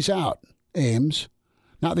 Peace out, Ames.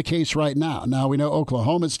 Not the case right now. Now we know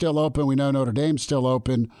Oklahoma's still open. We know Notre Dame's still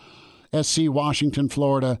open. SC, Washington,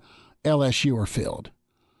 Florida, LSU are filled.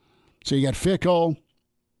 So you got Fickle,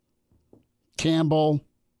 Campbell.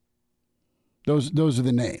 Those are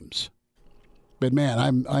the names. But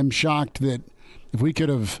man, I'm shocked that if we could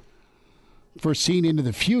have foreseen into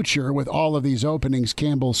the future with all of these openings,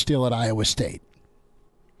 Campbell's still at Iowa State.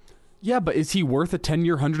 Yeah, but is he worth a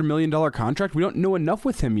 10-year, $100 million contract? We don't know enough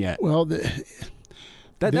with him yet. Well,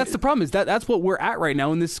 that's the problem. Is that's what we're at right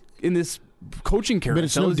now in this coaching carousel. But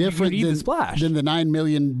it's no different than the $9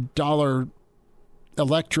 million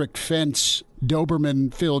electric fence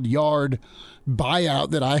Doberman-filled yard buyout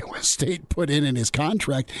that Iowa State put in his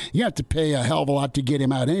contract. You have to pay a hell of a lot to get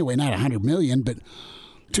him out anyway. Not $100 million, but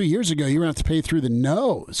 2 years ago you were going to have to pay through the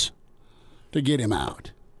nose to get him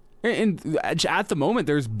out. And at the moment,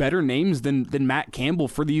 there's better names than Matt Campbell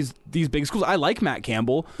for these big schools. I like Matt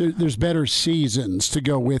Campbell. There's better seasons to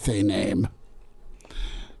go with a name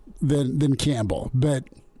than Campbell, but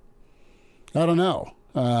I don't know.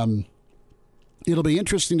 It'll be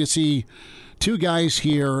interesting to see two guys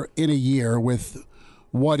here in a year with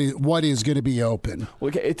what is going to be open.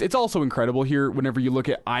 Well, it's also incredible here whenever you look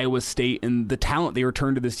at Iowa State and the talent they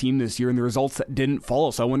returned to this team this year and the results that didn't follow.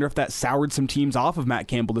 So I wonder if that soured some teams off of Matt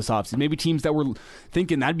Campbell this offseason. Maybe teams that were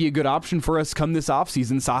thinking that'd be a good option for us come this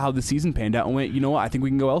offseason, saw how the season panned out and went, you know what, I think we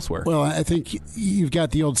can go elsewhere. Well, I think you've got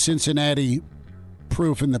the old Cincinnati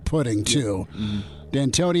proof in the pudding, too. Mm-hmm.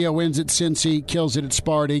 D'Antonio wins at Cincy, kills it at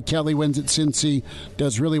Sparty. Kelly wins at Cincy,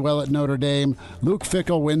 does really well at Notre Dame. Luke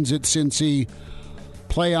Fickell wins at Cincy,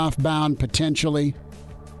 playoff bound potentially.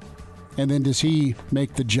 And then does he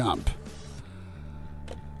make the jump?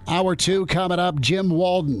 Hour 2 coming up. Jim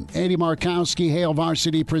Walden, Andy Markowski, Hail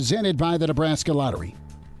Varsity, presented by the Nebraska Lottery.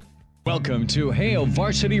 Welcome to Hail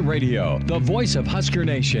Varsity Radio, the voice of Husker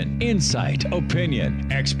Nation. Insight,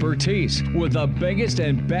 opinion, expertise, with the biggest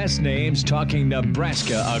and best names talking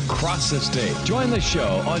Nebraska across the state. Join the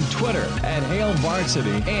show on Twitter at Hail Varsity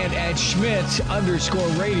and at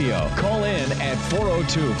Schmitz_radio. Call in at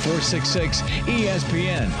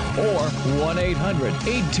 402-466-ESPN or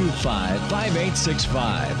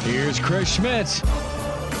 1-800-825-5865. Here's Chris Schmitz.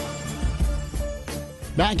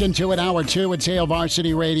 Back into it, Hour 2 at Hail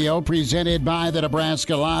Varsity Radio, presented by the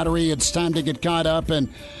Nebraska Lottery. It's time to get caught up and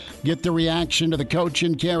get the reaction to the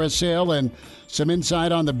coaching carousel and some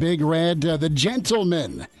insight on the Big Red. The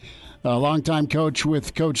Gentleman, a longtime coach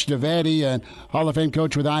with Coach Devetti, and Hall of Fame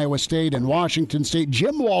coach with Iowa State and Washington State.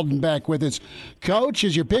 Jim Walden back with us. Coach,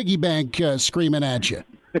 is your piggy bank screaming at you?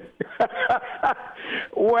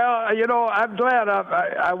 Well, I'm glad.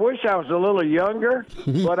 I wish I was a little younger,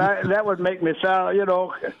 but that would make me sound,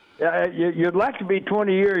 you'd like to be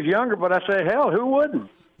 20 years younger, but I say, hell, who wouldn't?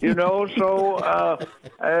 So,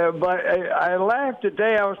 but I laughed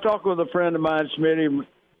today. I was talking with a friend of mine, Smitty,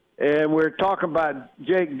 and we were talking about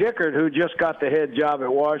Jake Dickert, who just got the head job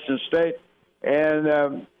at Washington State.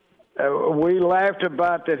 And we laughed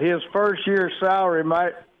about that his first year's salary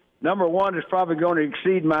number one, is probably going to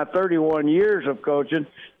exceed my 31 years of coaching.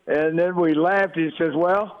 And then we laughed. He says,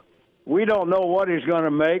 well, we don't know what he's going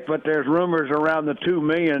to make, but there's rumors around the $2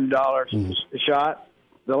 million shot.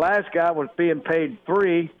 The last guy was being paid $3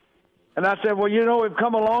 million. And I said, well, we've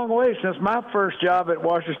come a long way. Since my first job at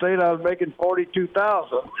Washington State, I was making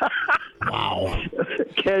 $42,000. Wow.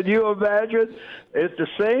 Can you imagine? It's the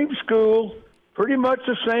same school. Pretty much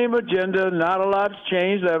the same agenda. Not a lot's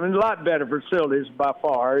changed. I mean, a lot better facilities by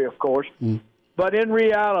far, of course. But in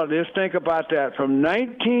reality, just think about that. From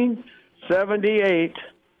 1978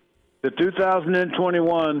 to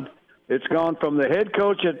 2021, it's gone from the head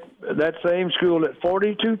coach at that same school at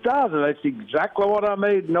 $42,000. That's exactly what I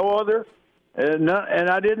made. No other. And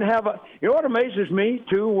I didn't have a. What amazes me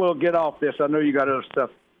too. We'll get off this. I know you got other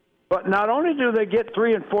stuff. But not only do they get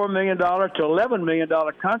 $3 and $4 million to $11 million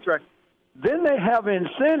contract. Then they have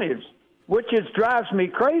incentives, which drives me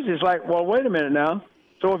crazy. It's like, well, wait a minute now.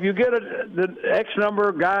 So if you get the X number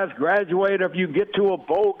of guys graduate, if you get to a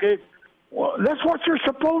bowl game, well, that's what you're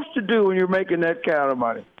supposed to do when you're making that kind of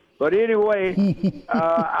money. But anyway,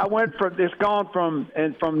 it's gone from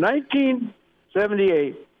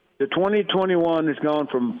 1978 to 2021, it's gone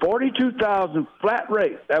from $42,000 flat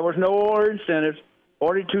rate. That was no other incentives,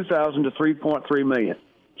 $42,000 to $3.3 million.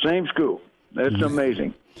 Same school. That's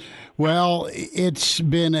amazing. Well, it's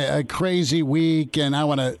been a crazy week, and I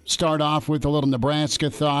want to start off with a little Nebraska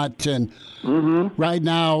thought. And right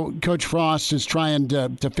now, Coach Frost is trying to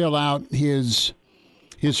fill out his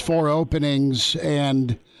 4 openings,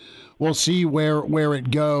 and we'll see where it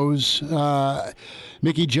goes.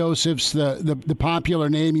 Mickey Joseph's the popular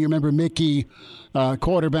name. You remember Mickey,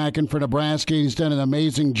 quarterbacking for Nebraska. He's done an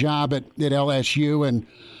amazing job at LSU, and,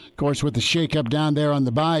 of course, with the shakeup down there on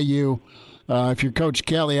the Bayou. If you're Coach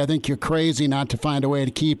Kelly, I think you're crazy not to find a way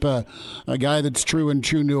to keep a guy that's true in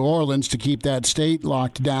New Orleans, to keep that state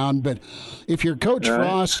locked down. But if you're Coach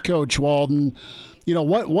Frost, Coach Walden,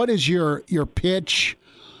 what is your pitch?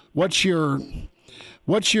 What's your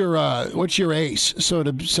ace, so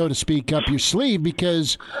to speak, up your sleeve,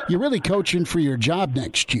 because you're really coaching for your job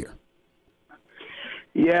next year?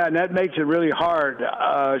 Yeah, and that makes it really hard,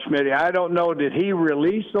 Schmitty. I don't know, did he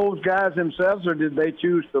release those guys themselves, or did they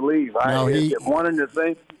choose to leave? No, he one in the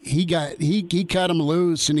thing. He cut them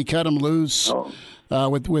loose, and he cut them loose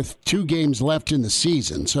with 2 games left in the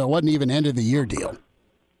season, so it wasn't even end of the year deal.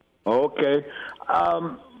 Okay.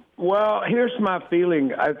 Well, here's my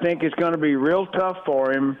feeling. I think it's going to be real tough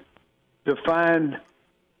for him to find.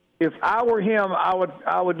 If I were him,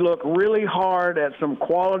 I would look really hard at some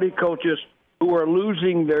quality coaches who are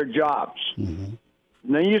losing their jobs.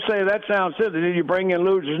 Now you say that sounds silly. Did you bring in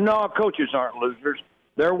losers? No, coaches aren't losers.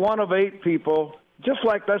 They're one of 8 people, just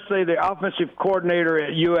like, let's say, the offensive coordinator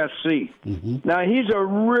at USC. Now, he's a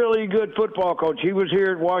really good football coach. He was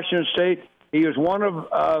here at Washington State. He was one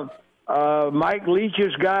of Mike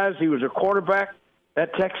Leach's guys. He was a quarterback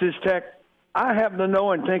at Texas Tech. I happen to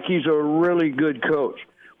know and think he's a really good coach.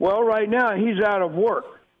 Well, right now, he's out of work.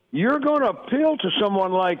 You're going to appeal to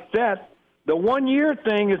someone like that. The 1-year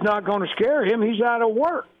thing is not going to scare him. He's out of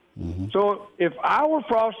work. So if I were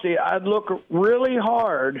Frosty, I'd look really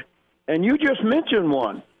hard, and you just mentioned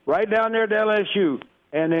one right down there at LSU,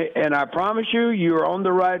 and I promise you're on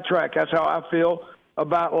the right track. That's how I feel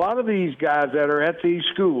about a lot of these guys that are at these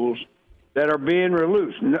schools that are being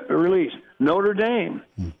released. Notre Dame,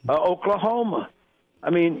 Oklahoma. I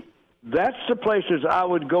mean, that's the places I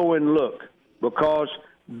would go and look, because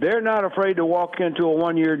they're not afraid to walk into a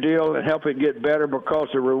one-year deal and help it get better, because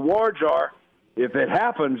the rewards are, if it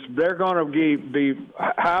happens, they're going to be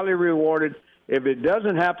highly rewarded. If it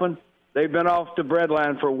doesn't happen, they've been off the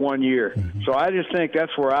breadline for 1 year. So I just think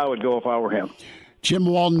that's where I would go if I were him. Jim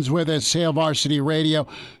Walden's with us, Hail Varsity Radio.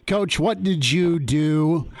 Coach, what did you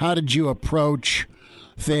do? How did you approach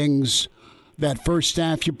things? That first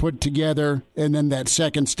staff you put together and then that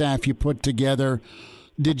second staff you put together,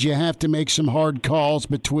 did you have to make some hard calls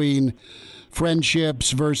between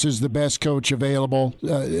friendships versus the best coach available?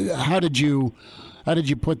 How did you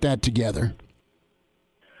put that together?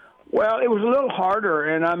 Well, it was a little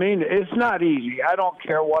harder, and I mean, it's not easy. I don't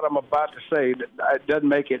care what I'm about to say. It doesn't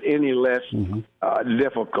make it any less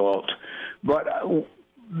difficult. But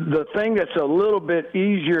the thing that's a little bit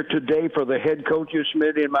easier today for the head coaches,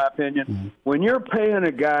 Smitty, in my opinion, when you're paying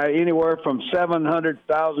a guy anywhere from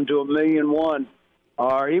 $700,000 to $1.1 million,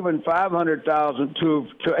 or even $500,000 to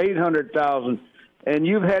 $800,000, and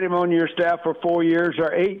you've had him on your staff for 4 years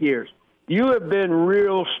or 8 years, you have been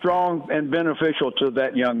real strong and beneficial to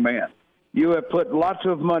that young man. You have put lots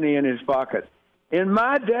of money in his pocket. In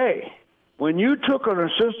my day, when you took an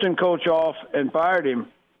assistant coach off and fired him,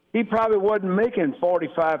 he probably wasn't making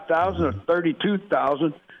 $45,000 or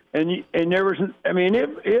 $32,000, and there was, I mean,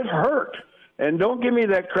 it hurt. And don't give me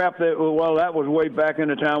that crap that, well, that was way back in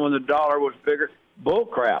the time when the dollar was bigger. Bull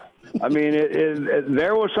crap. I mean,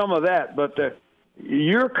 there was some of that, but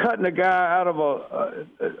you're cutting a guy out of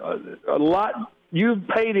a lot. You've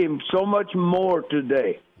paid him so much more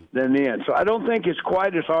today than then. So I don't think it's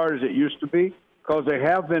quite as hard as it used to be, because they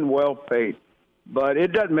have been well paid. But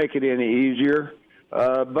it doesn't make it any easier.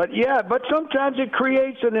 But sometimes it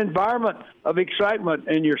creates an environment of excitement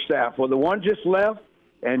in your staff. Well, the one just left,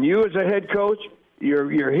 and you as a head coach,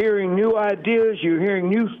 you're hearing new ideas, you're hearing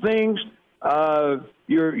new things.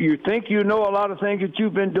 You think you know a lot of things that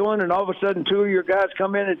you've been doing, and all of a sudden two of your guys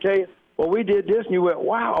come in and tell you, well, we did this, and you went,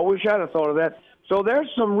 wow, I wish I'd have thought of that. So there's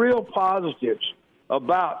some real positives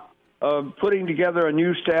about putting together a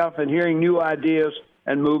new staff and hearing new ideas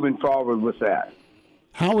and moving forward with that.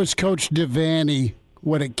 How was Coach Devaney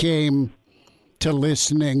when it came to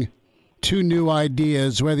listening to new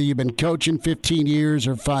ideas, whether you've been coaching 15 years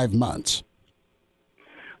or 5 months?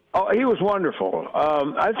 Oh, he was wonderful.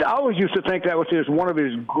 I always used to think that was one of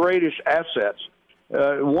his greatest assets.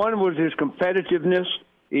 One was his competitiveness.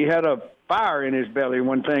 He had a fire in his belly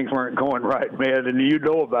when things weren't going right, man, and you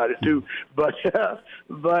know about it too. But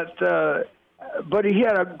he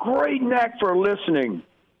had a great knack for listening,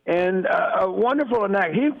 and a wonderful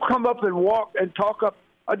knack. He'd come up and walk up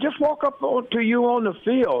to you on the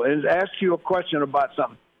field and ask you a question about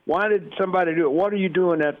something. Why did somebody do it? What are you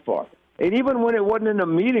doing that for? And even when it wasn't in the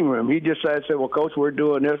meeting room, he just said, well, Coach, we're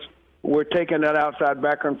doing this. We're taking that outside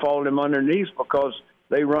backer and following him underneath because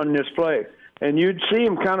they run this play. And you'd see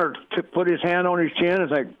him kind of put his hand on his chin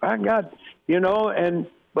and say, my God,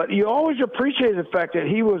 but you always appreciate the fact that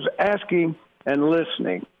he was asking and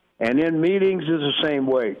listening. And in meetings is the same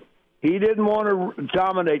way. He didn't want to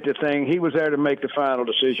dominate the thing. He was there to make the final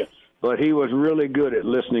decision. But he was really good at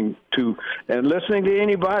listening to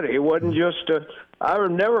anybody. It wasn't just I will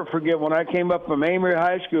never forget when I came up from Amory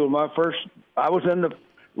High School, I was in the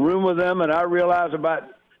room with them, and I realized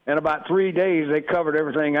in about 3 days they covered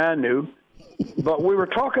everything I knew. But we were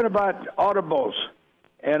talking about audibles,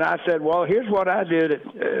 and I said, well, here's what I did.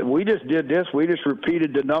 We just did this. We just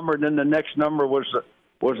repeated the number, and then the next number was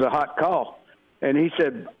the hot call. And he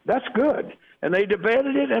said, that's good. And they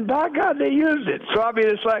debated it, and by God, they used it. So, I mean,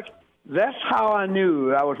 it's like, that's how I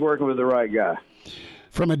knew I was working with the right guy.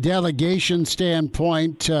 From a delegation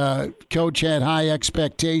standpoint, Coach had high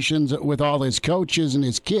expectations with all his coaches and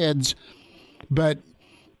his kids. But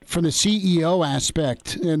from the CEO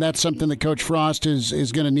aspect, and that's something that Coach Frost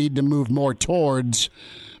is going to need to move more towards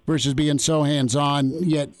versus being so hands-on,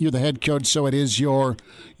 yet you're the head coach, so it is your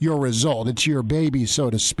result. It's your baby, so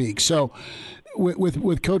to speak. So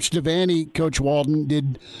with Coach Devaney, Coach Walden,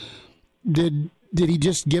 did he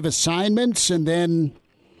just give assignments and then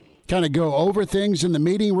kind of go over things in the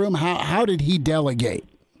meeting room? How did he delegate?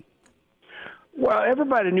 Well,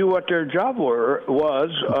 everybody knew what their job was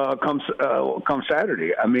come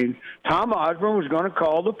Saturday. I mean, Tom Osborne was going to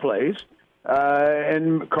call the plays,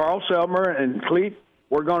 and Carl Selmer and Cleet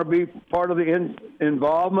were going to be part of the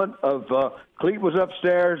involvement of Clete was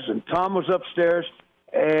upstairs and Tom was upstairs,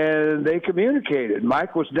 and they communicated.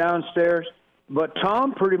 Mike was downstairs, but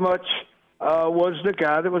Tom pretty much was the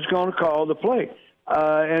guy that was going to call the play.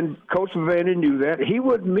 And Coach Vandy knew that.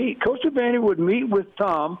 Coach Vandy would meet with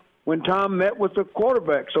Tom when Tom met with the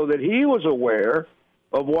quarterback so that he was aware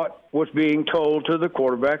of what was being told to the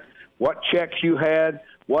quarterback, what checks you had,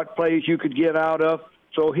 what plays you could get out of.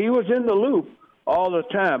 So he was in the loop all the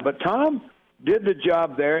time. But Tom did the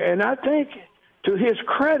job there, and I think to his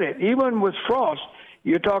credit, even with Frost,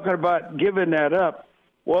 you're talking about giving that up.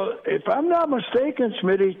 Well, if I'm not mistaken,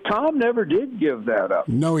 Smitty, Tom never did give that up.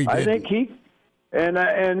 No, he didn't. I think he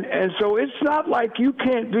and so it's not like you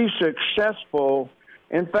can't be successful.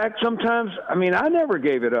 In fact, sometimes, I never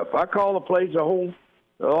gave it up. I called the plays all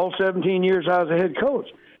 17 years I was a head coach.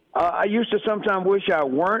 I used to sometimes wish I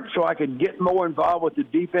weren't so I could get more involved with the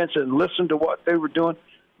defense and listen to what they were doing,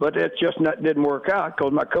 but that just didn't work out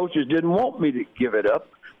because my coaches didn't want me to give it up.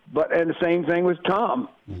 And the same thing with Tom.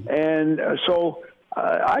 And so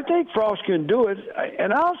I think Frost can do it.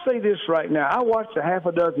 And I'll say this right now. I watched a half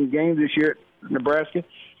a dozen games this year at Nebraska,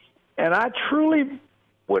 and I truly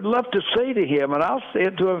would love to say to him, and I'll say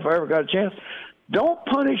it to him if I ever got a chance, don't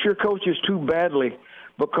punish your coaches too badly,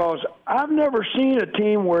 because I've never seen a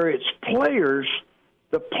team where its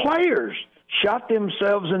the players shot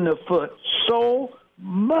themselves in the foot so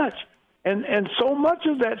much. And so much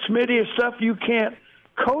of that, Smitty, is stuff you can't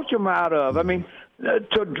coach them out of. To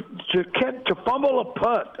fumble a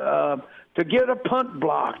punt, to get a punt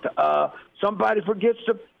blocked, somebody forgets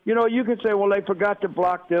to, you can say, well, they forgot to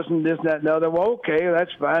block this and this and that and the other. Well, okay,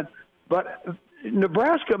 that's fine. But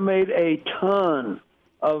Nebraska made a ton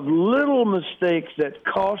of little mistakes that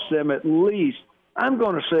cost them at least, I'm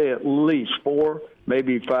going to say at least 4,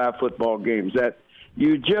 maybe 5 football games that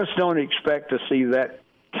you just don't expect to see that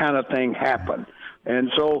kind of thing happen.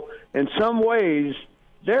 And so in some ways,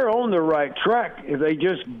 they're on the right track. They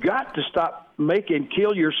just got to stop making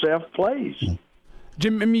kill-yourself plays.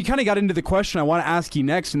 Jim, you kind of got into the question I want to ask you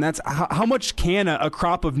next, and that's how much can a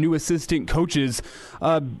crop of new assistant coaches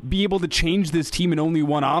be able to change this team in only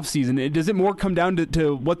one offseason? Does it more come down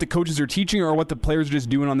to what the coaches are teaching or what the players are just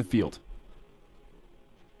doing on the field?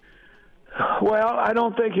 Well, I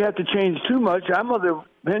don't think you have to change too much. I'm of the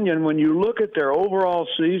opinion when you look at their overall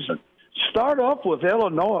season, start off with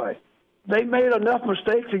Illinois. They made enough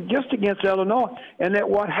mistakes just against Illinois, and that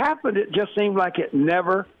what happened, it just seemed like it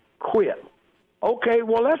never quit. Okay,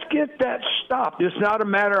 well, let's get that stopped. It's not a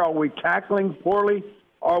matter, are we tackling poorly?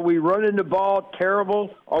 Are we running the ball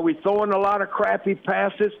terrible? Are we throwing a lot of crappy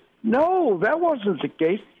passes? No, that wasn't the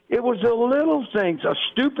case. It was the little things, a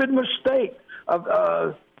stupid mistake,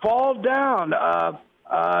 fall down,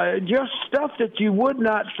 just stuff that you would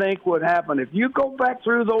not think would happen. If you go back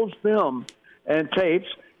through those films and tapes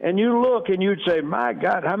and you look and you'd say, my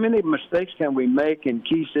God, how many mistakes can we make in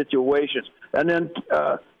key situations? And then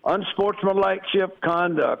unsportsmanlike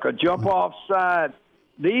conduct, a jump offside.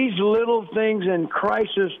 These little things in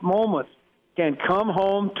crisis moments can come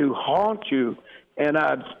home to haunt you. And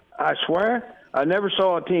I swear, I never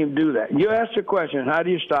saw a team do that. You ask the question, how do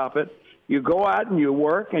you stop it? You go out and you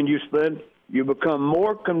work and you become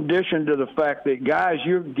more conditioned to the fact that, guys,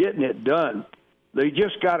 you're getting it done. They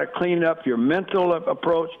just got to clean up your mental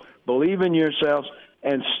approach, believe in yourselves,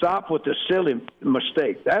 and stop with the silly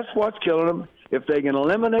mistake. That's what's killing them. If they can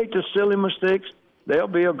eliminate the silly mistakes, they'll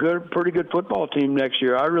be a pretty good football team next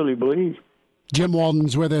year, I really believe. Jim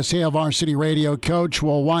Walden's with us, Hail Varsity Radio coach.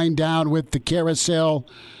 We'll wind down with the carousel.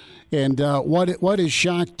 And what has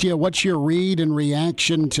shocked you? What's your read and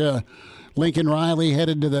reaction to Lincoln Riley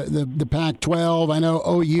headed to the Pac-12? I know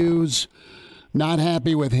OU's not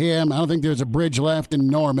happy with him. I don't think there's a bridge left in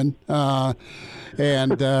Norman.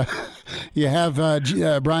 And you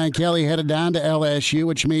have Brian Kelly headed down to LSU,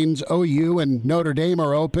 which means OU and Notre Dame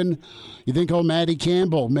are open. You think old Matty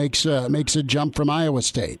Campbell makes a jump from Iowa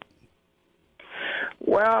State?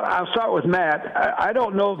 Well, I'll start with Matt. I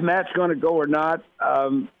don't know if Matt's going to go or not.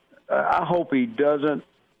 I hope he doesn't.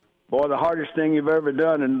 Boy, the hardest thing you've ever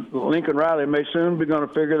done, and Lincoln Riley may soon be going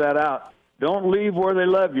to figure that out. Don't leave where they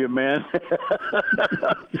love you, man.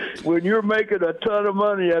 When you're making a ton of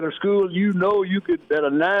money at a school, you know you could, that a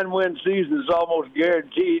 9-win season is almost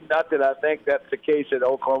guaranteed. Not that I think that's the case at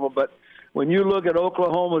Oklahoma, but when you look at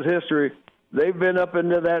Oklahoma's history, they've been up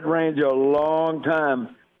into that range a long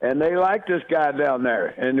time, and they like this guy down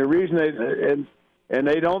there. And the reason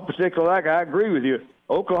they don't particularly like, I agree with you,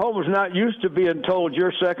 Oklahoma's not used to being told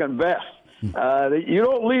you're second best. You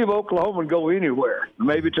don't leave Oklahoma and go anywhere,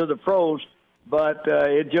 maybe to the pros, but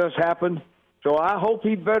it just happened. So I hope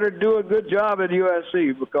he better do a good job at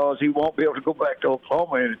USC because he won't be able to go back to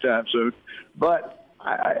Oklahoma anytime soon. But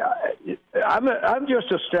I'm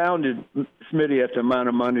just astounded, Smitty, at the amount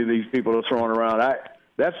of money these people are throwing around.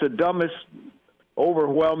 That's the dumbest,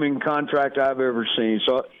 overwhelming contract I've ever seen.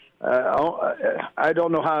 So I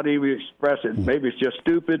don't know how to even express it. Maybe it's just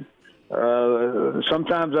stupid.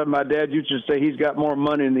 Sometimes my dad used to say he's got more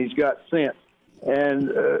money than he's got sense.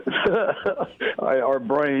 And or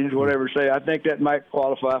brains, whatever say. I think that might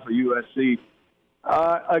qualify for USC.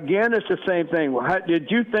 Again, it's the same thing. Did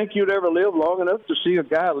you think you'd ever live long enough to see a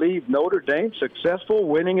guy leave Notre Dame, successful,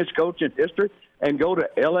 winningest coach in history, and go to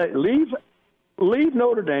LA? Leave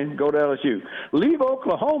Notre Dame, go to LSU. Leave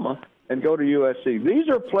Oklahoma and go to USC. These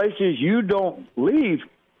are places you don't leave.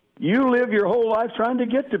 You live your whole life trying to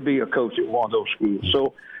get to be a coach at one of those schools.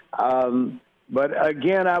 So, but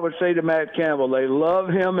again, I would say to Matt Campbell, they love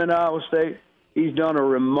him in Iowa State. He's done a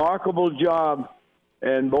remarkable job.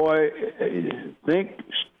 And, boy, think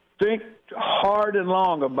hard and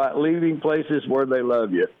long about leaving places where they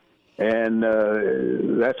love you. And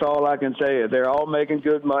that's all I can say. They're all making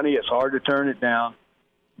good money. It's hard to turn it down.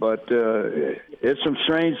 But it's some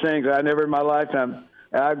strange things I never in my lifetime.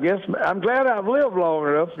 I guess I'm glad I've lived long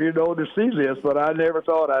enough, to see this, but I never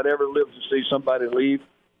thought I'd ever live to see somebody leave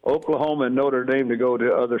Oklahoma and Notre Dame to go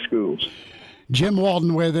to other schools. Jim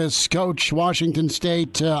Walden with us, Coach, Washington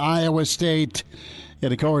State, Iowa State,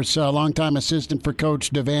 and, of course, longtime assistant for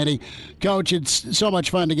Coach Devaney. Coach, it's so much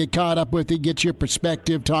fun to get caught up with you, get your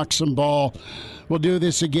perspective, talk some ball. We'll do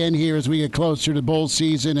this again here as we get closer to bowl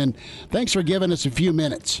season, and thanks for giving us a few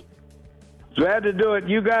minutes. Glad to do it.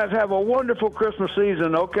 You guys have a wonderful Christmas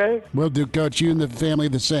season, okay? Will do, Coach. You and the family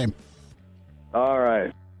the same. All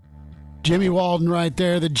right. Jimmy Walden right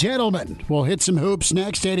there. The gentleman will hit some hoops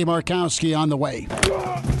next. Eddie Markowski on the way.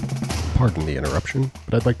 Pardon the interruption,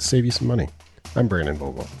 but I'd like to save you some money. I'm Brandon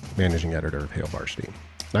Vogel, managing editor of Hail Varsity,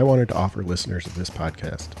 and I wanted to offer listeners of this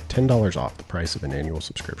podcast $10 off the price of an annual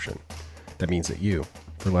subscription. That means that you,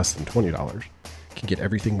 for less than $20, can get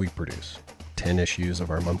everything we produce, 10 issues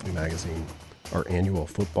of our monthly magazine, our annual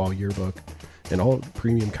football yearbook, and all of the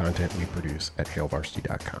premium content we produce at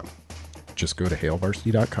hailvarsity.com. Just go to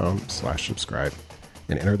hailvarsity.com/subscribe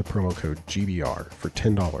and enter the promo code GBR for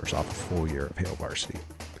 $10 off a full year of Hail Varsity.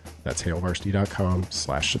 That's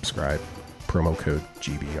hailvarsity.com/subscribe, promo code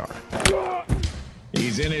GBR.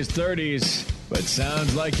 He's in his 30s, but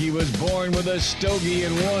sounds like he was born with a stogie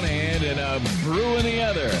in one hand and a brew in the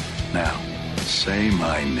other. Now, say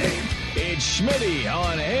my name. It's Schmitty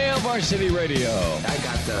on Hail Varsity Radio. I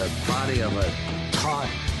got the body of a taut,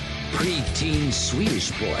 preteen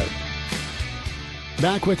Swedish boy.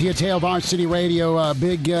 Back with you at Hail Varsity Radio. A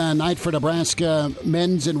big night for Nebraska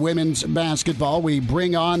men's and women's basketball. We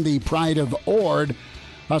bring on the pride of Ord,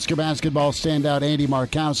 Husker basketball standout Andy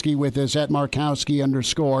Markowski with us at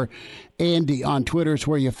Markowski_Andy on Twitter is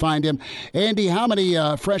where you find him. Andy, how many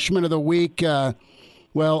Freshman of the Week,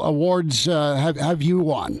 awards have you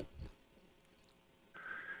won?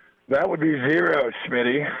 That would be 0,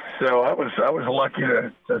 Smitty. So I was lucky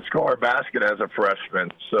to score a basket as a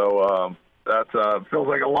freshman. So that feels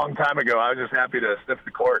like a long time ago. I was just happy to sniff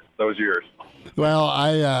the court those years. Well,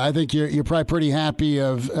 I think you're probably pretty happy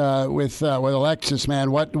with Alexis,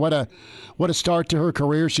 man. What a start to her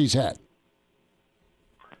career she's had.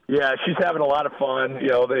 Yeah, she's having a lot of fun.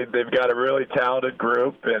 They've got a really talented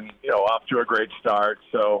group, and off to a great start.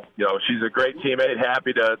 So she's a great teammate,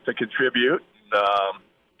 happy to contribute.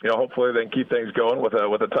 Hopefully they can keep things going with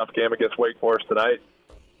a tough game against Wake Forest tonight.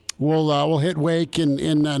 We'll hit Wake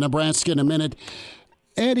in Nebraska in a minute.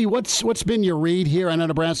 Andy, what's been your read here? I know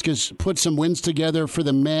Nebraska's put some wins together for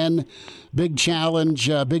the men. Big challenge,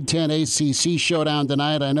 Big Ten ACC showdown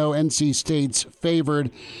tonight. I know NC State's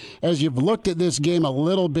favored. As you've looked at this game a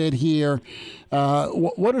little bit here,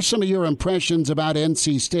 what are some of your impressions about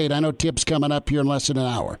NC State? I know Tip's coming up here in less than an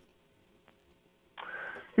hour.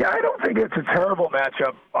 Yeah, I don't think it's a terrible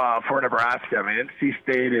matchup for Nebraska. I mean, NC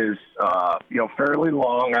State is, fairly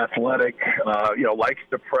long, athletic, likes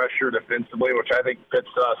the pressure defensively, which I think fits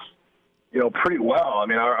us, pretty well. I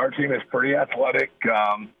mean, our team is pretty athletic.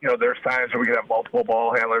 There's times where we can have multiple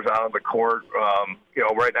ball handlers out on the court.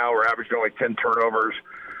 Right now we're averaging only 10 turnovers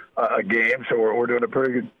a game, so we're doing a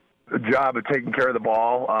pretty good job of taking care of the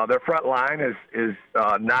ball. Their front line is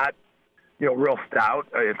not, real stout.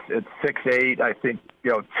 It's 6'8", I think,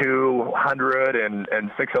 200 and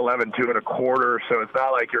 6'11", 2 1/4. So it's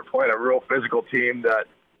not like you're playing a real physical team that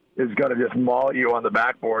is going to just maul you on the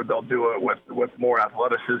backboard. They'll do it with more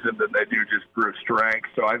athleticism than they do just brute strength.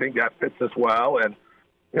 So I think that fits us well. And,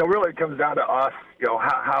 really it comes down to us,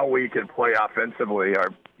 how we can play offensively.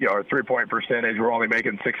 our 3-point percentage, we're only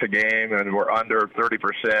making 6 a game, and we're under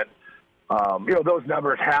 30%. Those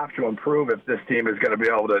numbers have to improve if this team is going to be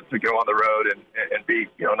able to go on the road and beat,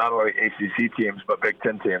 not only ACC teams, but Big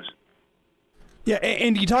Ten teams. Yeah,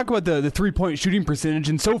 and you talk about the 3-point shooting percentage,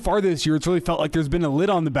 and so far this year it's really felt like there's been a lid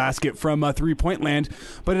on the basket from 3-point land,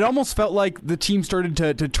 but it almost felt like the team started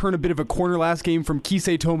to turn a bit of a corner last game from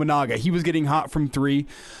Keisei Tominaga. He was getting hot from 3,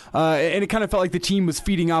 and it kind of felt like the team was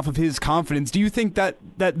feeding off of his confidence. Do you think that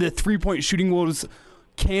the 3-point shooting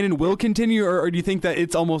can and will continue, or do you think that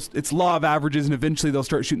it's law of averages and eventually they'll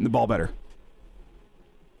start shooting the ball better?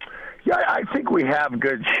 Yeah, I think we have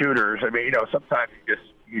good shooters. I mean, sometimes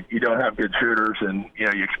you don't have good shooters, and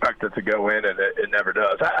you expect it to go in, and it never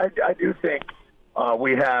does. I do think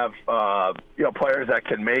we have players that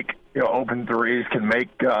can make open threes, can make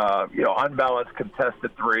unbalanced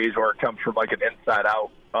contested threes, where it comes from like an inside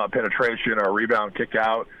out penetration or a rebound kick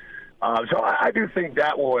out. So I do think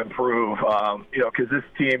that will improve. Because this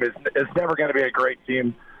team is never going to be a great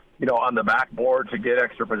team on the backboard to get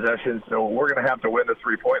extra possessions. So we're going to have to win the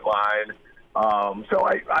 3-point line. So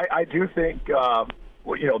I do think.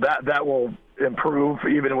 That will improve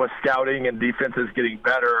even with scouting and defenses getting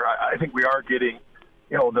better. I think we are getting,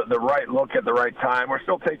 the right look at the right time. We're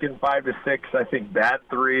still taking 5 to 6, I think, bad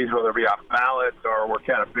threes, whether it be off balance or we're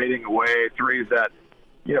kind of fading away threes that,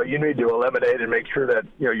 you need to eliminate and make sure that,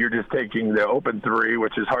 you're just taking the open 3,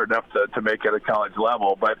 which is hard enough to make at a college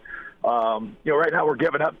level. But, right now we're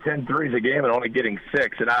giving up 10 threes a game and only getting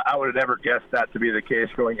 6, and I would have never guessed that to be the case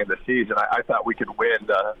going into the season. I thought we could win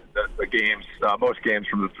the games, most games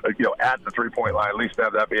from at the 3-point line, at least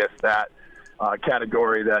have that be a stat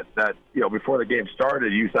category that before the game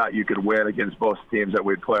started, you thought you could win against most teams that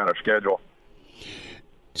we'd play on our schedule.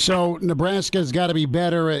 So Nebraska's got to be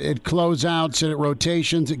better at closeouts and at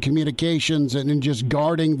rotations, at communications, and in just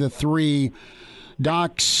guarding the 3.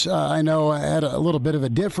 Doc's, I know, had a little bit of a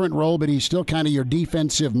different role, but he's still kind of your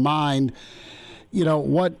defensive mind.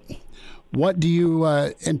 What do you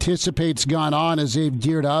anticipate's gone on as they've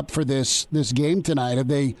geared up for this game tonight?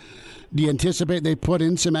 Do you anticipate they put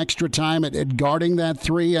in some extra time at guarding that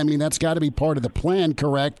 3? I mean, that's got to be part of the plan,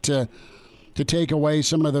 correct, to take away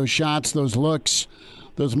some of those shots, those looks,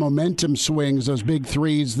 those momentum swings, those big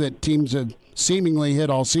threes that teams have seemingly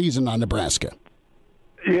hit all season on Nebraska.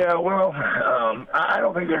 Yeah, well, I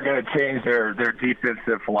don't think they're going to change their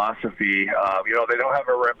defensive philosophy. They don't have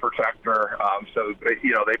a rim protector, so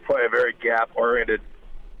they play a very gap-oriented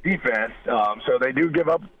defense. So they do give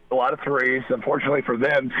up a lot of threes. Unfortunately for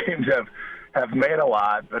them, teams have made a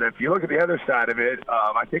lot. But if you look at the other side of it,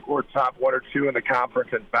 I think we're top 1 or 2 in the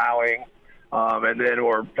conference in fouling, and then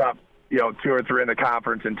we're top 2 or 3 in the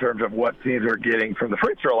conference in terms of what teams are getting from the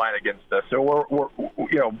free throw line against us. So we're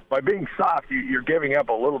by being soft, you're giving up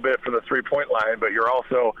a little bit for the 3-point line, but you're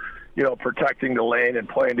also, protecting the lane and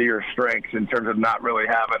playing to your strengths in terms of not really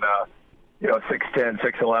having a, 6'10",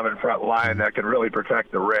 6'11" front line that can really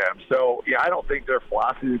protect the rim. So, I don't think their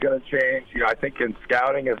philosophy is going to change. I think in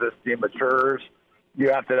scouting, as this team matures, you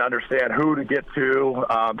have to understand who to get to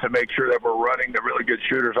make sure that we're running the really good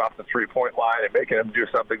shooters off the 3-point line and making them do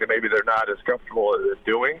something that maybe they're not as comfortable as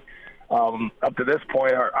doing. Up to this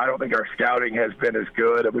point, I don't think our scouting has been as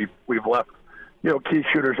good. We've left, key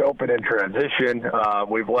shooters open in transition.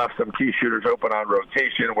 We've left some key shooters open on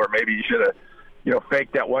rotation where maybe you should have,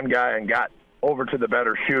 faked that one guy and got over to the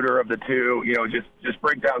better shooter of the 2. Just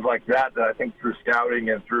breakdowns like that I think through scouting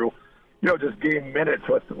and through just game minutes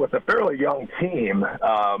with a fairly young team,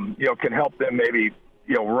 can help them maybe,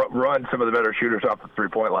 run some of the better shooters off the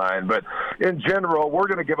 3-point line. But in general, we're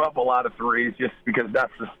going to give up a lot of threes just because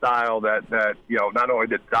that's the style that not only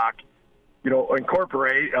did Doc,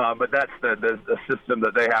 incorporate, but that's the system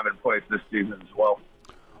that they have in place this season as well.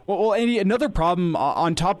 Well, Andy, another problem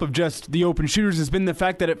on top of just the open shooters has been the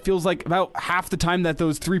fact that it feels like about half the time that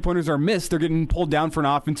those 3-pointers are missed, they're getting pulled down for an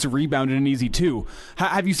offensive rebound and an easy 2.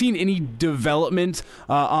 Have you seen any development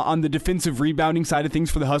on the defensive rebounding side of things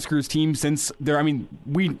for the Huskers team since there? I mean,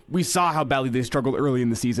 we saw how badly they struggled early in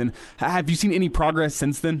the season. Have you seen any progress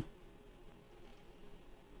since then?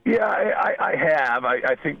 Yeah, I have.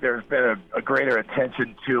 I think there's been a greater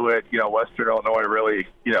attention to it. Western Illinois really,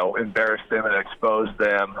 embarrassed them and exposed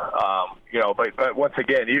them. But once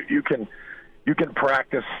again, you can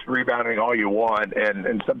practice rebounding all you want,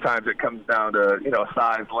 and sometimes it comes down to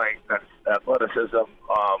size, length, athleticism.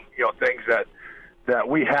 Things that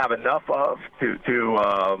we have enough of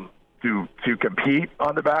to compete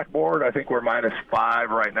on the backboard. I think we're -5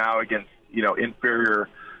 right now against inferior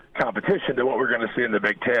competition to what we're going to see in the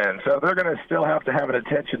Big Ten. So they're going to still have to have an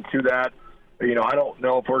attention to that. I don't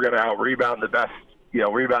know if we're going to out-rebound the best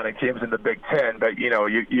rebounding teams in the Big Ten, but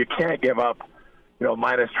you can't give up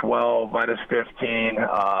minus 12, minus 15.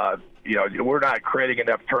 We're not creating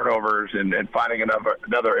enough turnovers and finding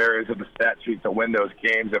another areas of the stat sheet to win those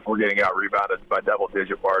games if we're getting out rebounded by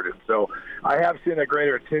double-digit margins. So I have seen a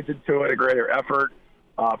greater attention to it, a greater effort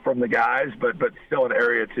from the guys, but still an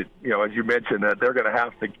area to, as you mentioned, that they're going to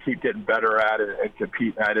have to keep getting better at it and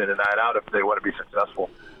compete night in and night out if they want to be successful.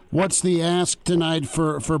 What's the ask tonight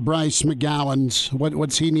for Bryce McGowens?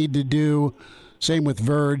 What's he need to do? Same with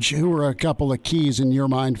Verge. Who are a couple of keys in your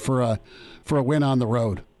mind for a win on the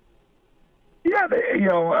road? Yeah,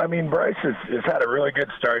 Bryce has had a really good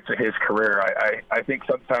start to his career. I think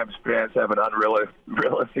sometimes fans have an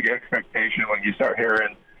unrealistic expectation when you start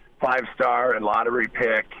hearing 5-star and lottery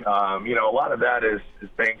pick. A lot of that is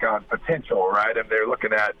bank on potential, right? And they're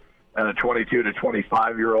looking at a 22 to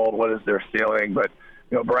 25-year-old, what is their ceiling? But,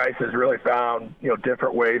 Bryce has really found,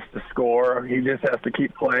 different ways to score. He just has to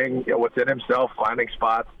keep playing, within himself, finding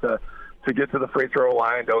spots to get to the free throw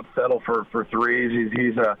line. Don't settle for threes.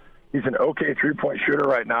 He's an okay three-point shooter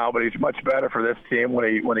right now, but he's much better for this team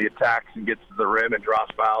when he attacks and gets to the rim and draws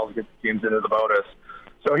fouls, gets teams into the bonus.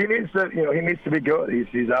 So he needs to be good.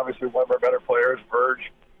 He's obviously one of our better players.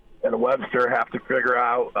 Verge and Webster have to figure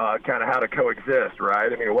out kind of how to coexist,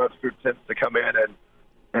 right? Webster tends to come in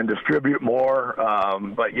and distribute more,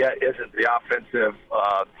 but yet isn't the offensive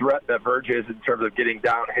threat that Verge is in terms of getting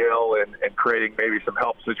downhill and creating maybe some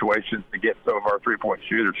help situations to get some of our three-point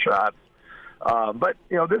shooter shots. But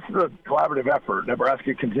this is a collaborative effort.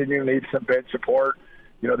 Nebraska continuing to need some bench support.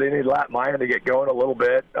 They need Lat Mayan to get going a little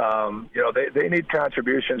bit. They need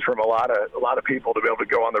contributions from a lot of people to be able to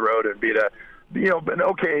go on the road and beat an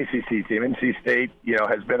okay ACC team. NC State,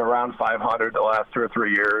 has been around 500 the last 2 or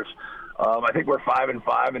 3 years. I think we're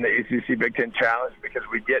 5-5 in the ACC Big Ten Challenge because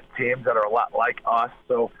we get teams that are a lot like us.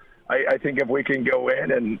 So I think if we can go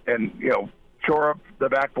in and shore up the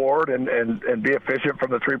backboard and be efficient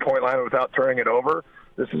from the three-point line without turning it over,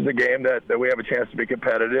 this is a game that we have a chance to be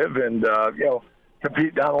competitive and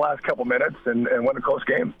compete down the last couple minutes and win a close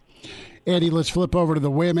game. Eddie, let's flip over to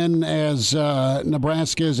the women as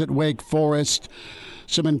Nebraska is at Wake Forest.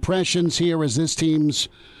 Some impressions here as this team's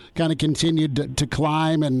kind of continued to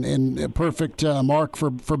climb and a perfect mark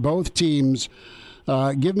for both teams.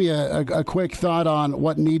 Give me a quick thought on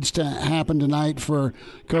what needs to happen tonight for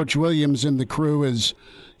Coach Williams and the crew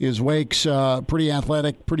is Wake's pretty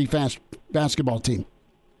athletic, pretty fast basketball team.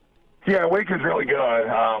 Yeah, Wake is really good.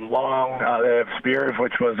 Long, they have Spears,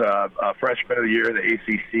 which was a freshman of the year in the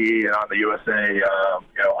ACC and on the USA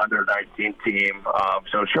under-19 team.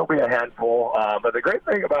 So she'll be a handful. But the great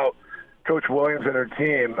thing about Coach Williams and her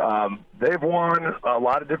team, they've won a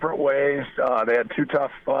lot of different ways. They had 2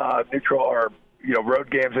 tough neutral or road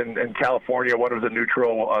games in California. One was a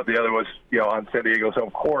neutral, the other was on San Diego's home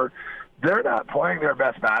court. They're not playing their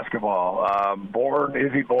best basketball.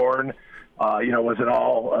 Izzy Bourne, was an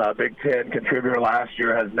all Big Ten contributor last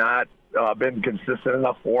year, has not been consistent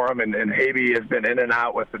enough for him, and Habe has been in and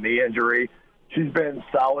out with the knee injury. She's been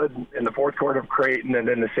solid in the fourth quarter of Creighton and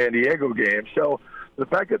in the San Diego game. So the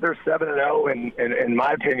fact that they're 7-0, and in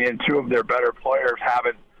my opinion, 2 of their better players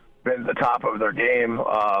haven't been at the top of their game.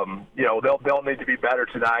 They'll need to be better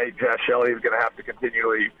tonight. Jess Shelley is going to have to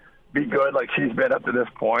continually be good like she's been up to this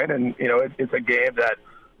point. And, it's a game that,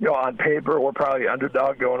 on paper, we're probably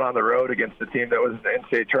underdog going on the road against a team that was in the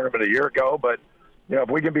NCAA tournament a year ago. But, if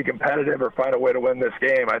we can be competitive or find a way to win this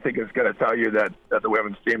game, I think it's going to tell you that the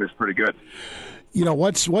women's team is pretty good.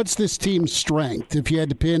 What's this team's strength? If you had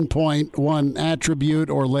to pinpoint one attribute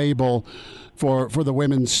or label for the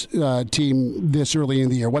women's team this early in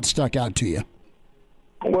the year, what stuck out to you?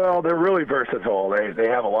 Well, they're really versatile. They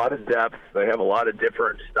have a lot of depth. They have a lot of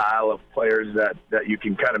different style of players that you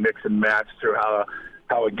can kind of mix and match through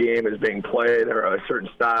how a game is being played or a certain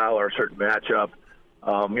style or a certain matchup.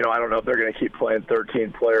 I don't know if they're going to keep playing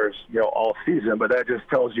 13 players, all season, but that just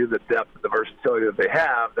tells you the depth and the versatility that they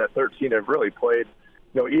have, that 13 have really played,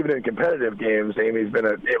 even in competitive games. Amy's been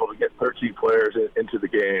able to get 13 players into the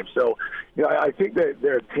game. So, I think that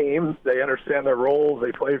they're a team. They understand their roles.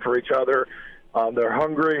 They play for each other. They're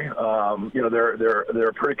hungry. They're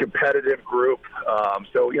a pretty competitive group.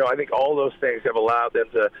 So, I think all those things have allowed them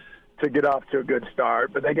to get off to a good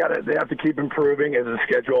start, but they have to keep improving as the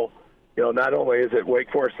schedule. Not only is it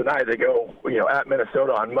Wake Forest tonight, they go, at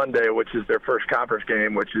Minnesota on Monday, which is their first conference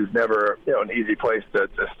game, which is never, an easy place to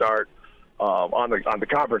start on the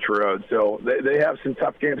conference road. So they have some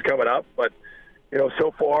tough games coming up, but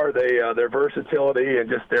so far their versatility and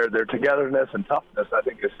just their togetherness and toughness, I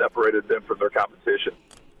think, has separated them from their competition.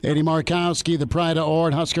 Eddie Markowski, the pride of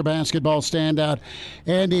Ord, Husker basketball standout.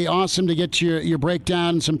 Andy, awesome to get your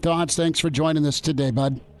breakdown and some thoughts. Thanks for joining us today,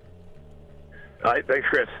 bud. All right, thanks,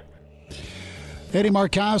 Chris. Eddie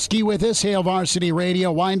Markowski with us, Hail Varsity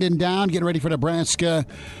Radio, winding down, getting ready for Nebraska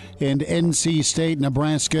and NC State,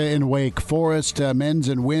 Nebraska and Wake Forest, men's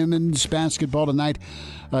and women's basketball tonight.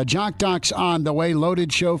 Jock Doc's on the way,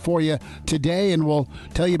 loaded show for you today, and we'll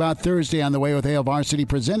tell you about Thursday on the way with Hail Varsity,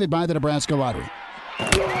 presented by the Nebraska Lottery.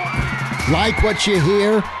 Like what you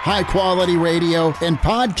hear, high-quality radio and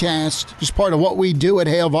podcast, just part of what we do at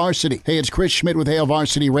Hail Varsity. Hey, it's Chris Schmidt with Hail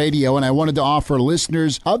Varsity Radio, and I wanted to offer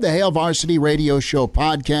listeners of the Hail Varsity Radio Show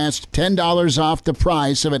podcast $10 off the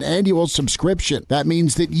price of an annual subscription. That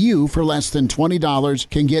means that you, for less than $20,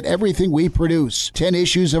 can get everything we produce. 10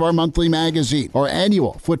 issues of our monthly magazine, our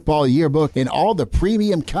annual football yearbook, and all the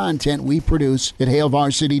premium content we produce at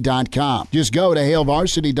HailVarsity.com. Just go to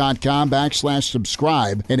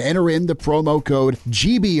HailVarsity.com/subscribe and enter in the promo code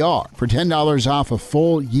GBR for $10 off a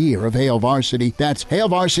full year of Hail Varsity. That's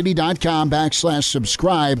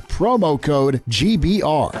HailVarsity.com/subscribe, promo code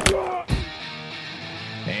GBR.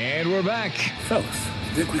 And we're back. Fellas,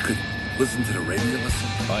 think we could listen to the radio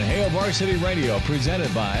on Hail Varsity Radio,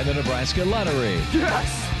 presented by the Nebraska Lottery.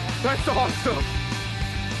 Yes! That's awesome!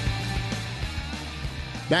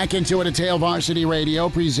 Back into it at Hail Varsity Radio,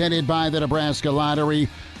 presented by the Nebraska Lottery.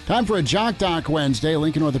 Time for a Jock Doc Wednesday,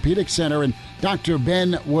 Lincoln Orthopedic Center, and Dr.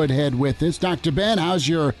 Ben Woodhead with us. Dr. Ben, how's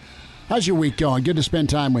your week going? Good to spend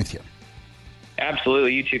time with you.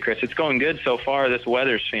 Absolutely. You too, Chris. It's going good so far. This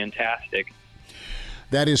weather's fantastic.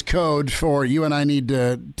 That is code for you and I need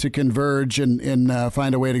to converge and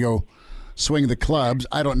find a way to go swing the clubs.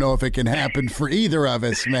 I don't know if it can happen for either of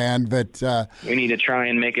us, man, but we need to try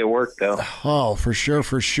and make it work, though. Oh, for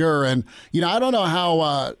sure. And, I don't know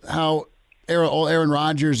how Aaron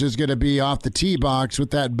Rodgers is going to be off the tee box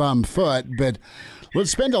with that bum foot, but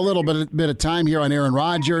let's spend a little bit of time here on Aaron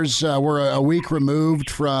Rodgers. We're a week removed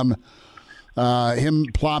from him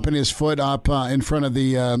plopping his foot up in front of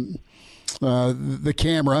the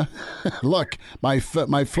camera. Look, my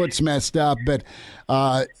foot's messed up, but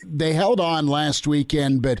they held on last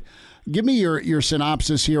weekend. But give me your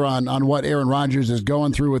synopsis here on what Aaron Rodgers is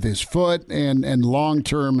going through with his foot and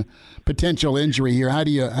long-term potential injury here. How do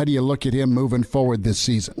you look at him moving forward this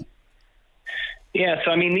season? Yeah,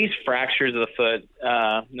 so these fractures of the foot,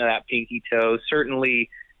 that pinky toe, certainly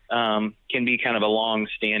can be kind of a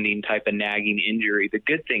long-standing type of nagging injury. The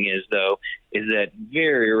good thing is, though, is that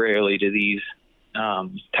very rarely do these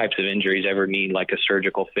types of injuries ever need like a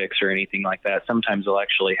surgical fix or anything like that. Sometimes they'll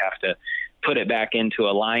actually have to put it back into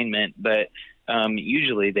alignment, but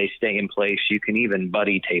usually they stay in place. You can even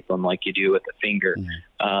buddy tape them like you do with the finger,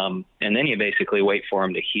 and then you basically wait for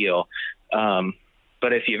them to heal.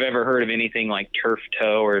 But if you've ever heard of anything like turf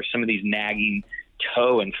toe or some of these nagging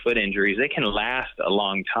toe and foot injuries, they can last a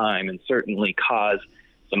long time and certainly cause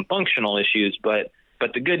some functional issues. But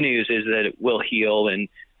the good news is that it will heal, and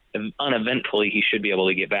uneventfully he should be able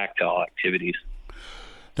to get back to all activities.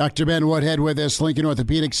 Dr. Ben Woodhead with us, Lincoln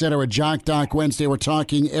Orthopedic Center at Jock Doc Wednesday. We're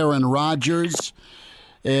talking Aaron Rodgers,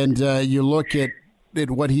 and you look at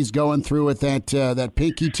what he's going through with that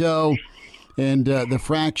pinky toe and the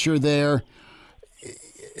fracture there.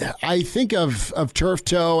 I think of turf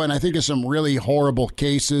toe, and I think of some really horrible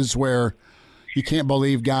cases where you can't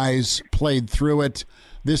believe guys played through it.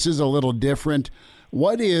 This is a little different.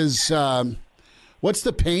 What's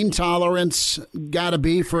the pain tolerance got to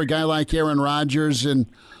be for a guy like Aaron Rodgers? And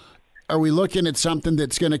are we looking at something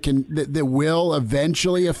that's going to that will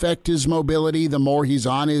eventually affect his mobility the more he's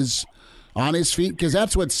on his feet? Because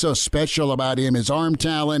that's what's so special about him: his arm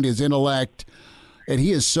talent, his intellect, and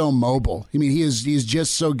he is so mobile. He's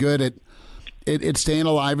just so good at staying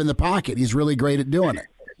alive in the pocket. He's really great at doing it.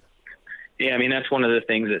 Yeah, that's one of the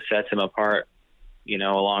things that sets him apart,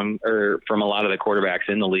 from a lot of the quarterbacks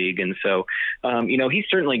in the league. And so, he's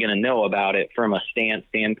certainly going to know about it from a stance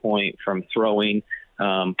standpoint, from throwing,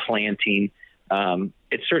 planting.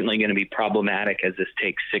 It's certainly going to be problematic as this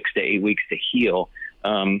takes 6 to 8 weeks to heal.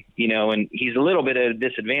 And he's a little bit at a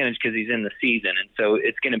disadvantage because he's in the season. And so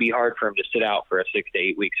it's going to be hard for him to sit out for 6 to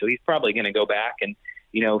 8 weeks. So he's probably going to go back and,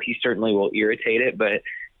 he certainly will irritate it, but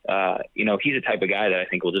he's the type of guy that I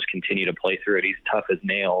think will just continue to play through it. He's tough as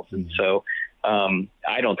nails. And so,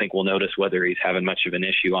 I don't think we'll notice whether he's having much of an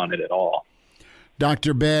issue on it at all.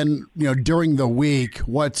 Dr. Ben, during the week,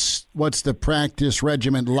 what's the practice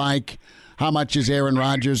regimen like? How much is Aaron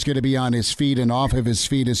Rodgers going to be on his feet and off of his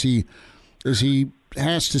feet as he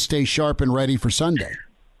has to stay sharp and ready for Sunday?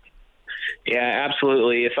 Yeah,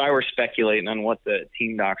 absolutely. If I were speculating on what the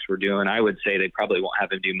team docs were doing, I would say they probably won't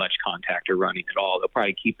have him do much contact or running at all. They'll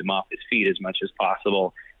probably keep him off his feet as much as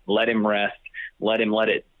possible, let him rest, let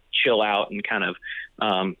it chill out and kind of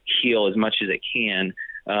heal as much as it can,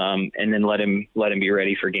 and then let him be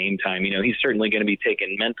ready for game time. He's certainly going to be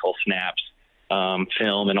taking mental snaps,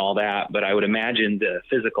 film and all that, but I would imagine the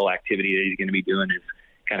physical activity that he's going to be doing is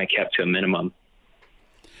kind of kept to a minimum.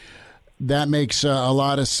 That makes a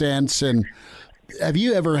lot of sense. And have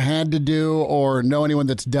you ever had to do or know anyone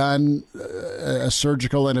that's done a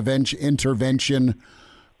surgical intervention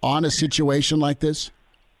on a situation like this?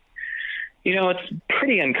 It's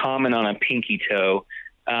pretty uncommon on a pinky toe.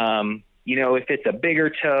 If it's a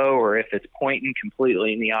bigger toe or if it's pointing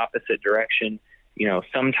completely in the opposite direction,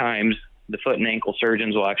 sometimes the foot and ankle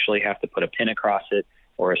surgeons will actually have to put a pin across it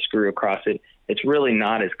or a screw across it. It's really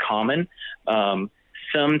not as common.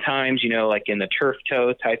 Sometimes, like in the turf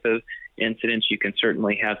toe type of incidents, you can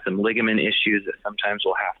certainly have some ligament issues that sometimes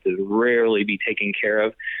will have to rarely be taken care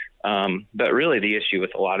of. But really the issue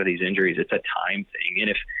with a lot of these injuries, it's a time thing.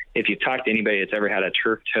 And if you talk to anybody that's ever had a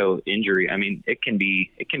turf toe injury, I mean, it can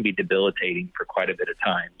be debilitating for quite a bit of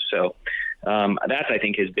time. So that's, I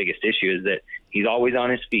think, his biggest issue is that he's always on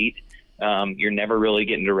his feet. You're never really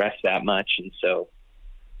getting to rest that much. And so,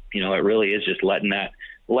 it really is just letting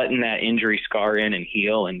that injury scar in and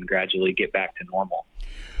heal and gradually get back to normal.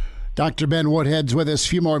 Dr. Ben Woodhead's with us. A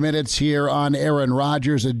few more minutes here on Aaron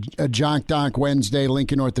Rodgers, a Jock Doc Wednesday,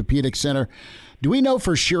 Lincoln Orthopedic Center. Do we know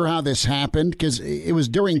for sure how this happened? Because it was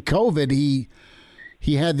during COVID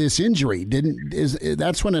he had this injury.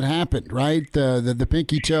 That's when it happened, right? The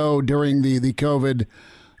pinky toe during the COVID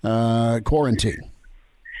quarantine.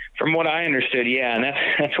 From what I understood, yeah, and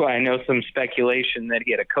that's why I know some speculation that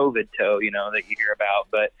he had a COVID toe, that you hear about.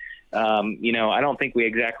 But, I don't think we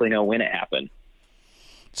exactly know when it happened.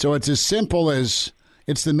 So it's as simple as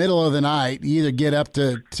it's the middle of the night. You either get up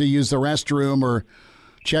to use the restroom or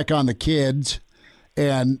check on the kids,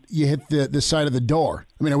 and you hit the side of the door.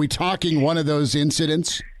 I mean, are we talking one of those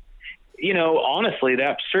incidents? Honestly,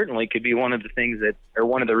 that certainly could be one of the things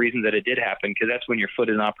one of the reasons that it did happen, because that's when your foot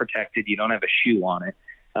is not protected. You don't have a shoe on it.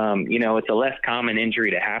 It's a less common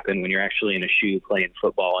injury to happen when you're actually in a shoe playing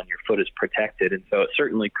football and your foot is protected. And so it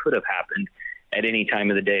certainly could have happened at any time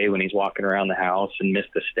of the day when he's walking around the house and missed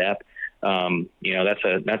a step.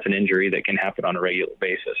 That's an injury that can happen on a regular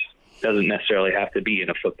basis. Doesn't necessarily have to be in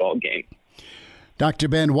a football game. Dr.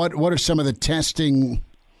 Ben, what are some of the testing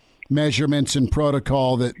measurements and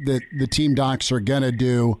protocol that the team docs are going to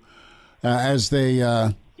do as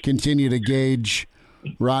they continue to gauge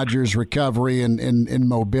Rodgers' recovery and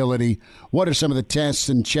mobility? What are some of the tests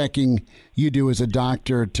and checking you do as a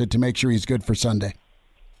doctor to make sure he's good for Sunday?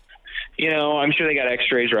 I'm sure they got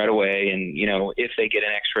x-rays right away. And, if they get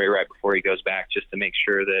an x-ray right before he goes back, just to make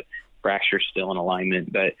sure that fracture's still in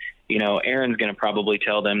alignment. But, Aaron's going to probably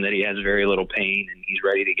tell them that he has very little pain and he's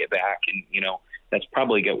ready to get back. And, that's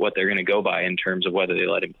probably what they're going to go by in terms of whether they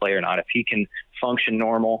let him play or not. If he can function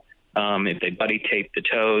normal, if they buddy tape the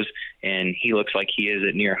toes and he looks like he is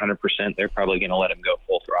at near 100%, they're probably going to let him go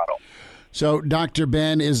full throttle. So, Dr.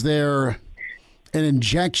 Ben, is there an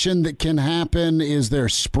injection that can happen? Is there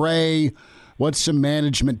spray? What's some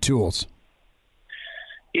management tools?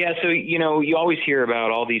 Yeah, so, you always hear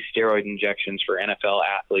about all these steroid injections for NFL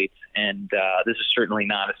athletes, and this is certainly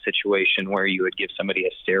not a situation where you would give somebody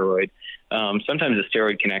a steroid. Sometimes a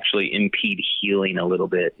steroid can actually impede healing a little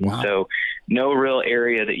bit. Wow. So no real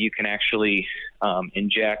area that you can actually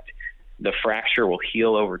inject. The fracture will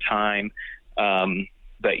heal over time.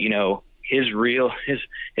 But, his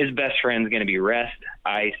best friend is going to be rest,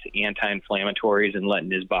 ice, anti-inflammatories, and letting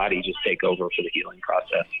his body just take over for the healing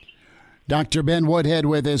process. Dr. Ben Woodhead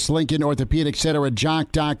with us, Lincoln Orthopedic Center, at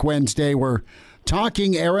Jock Doc Wednesday. We're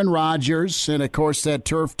talking Aaron Rodgers and, of course, that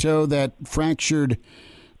turf toe, that fractured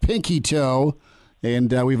pinky toe.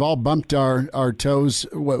 And we've all bumped our toes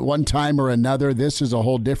one time or another. This is a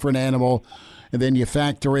whole different animal. And then you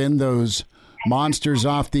factor in those monsters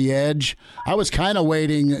off the edge. I was kind of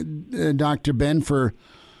waiting, Dr. Ben, for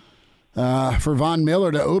Von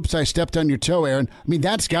Miller to, oops, I stepped on your toe, Aaron. I mean,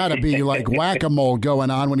 that's got to be like whack-a-mole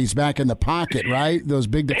going on when he's back in the pocket, right? Those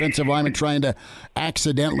big defensive linemen trying to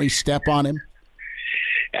accidentally step on him.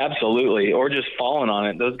 Absolutely, or just falling on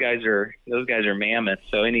it. Those guys are mammoths,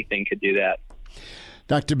 so anything could do that.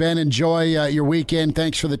 Dr. Ben, enjoy your weekend.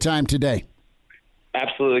 Thanks for the time today.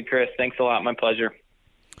 Absolutely, Chris. Thanks a lot. My pleasure.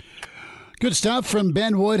 Good stuff from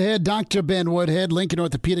Ben Woodhead, Dr. Ben Woodhead, Lincoln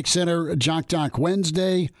Orthopedic Center, Jock Doc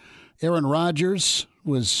Wednesday. Aaron Rodgers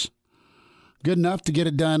was good enough to get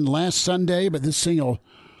it done last Sunday, but this thing will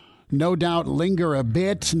no doubt linger a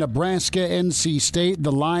bit. Nebraska, NC State,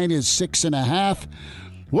 the line is 6.5.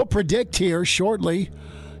 We'll predict here shortly.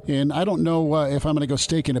 And I don't know if I'm going to go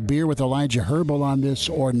steaking a beer with Elijah Herbal on this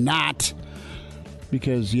or not.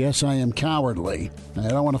 Because, yes, I am cowardly. I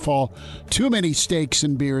don't want to fall too many steaks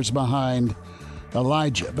and beers behind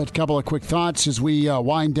Elijah. But a couple of quick thoughts as we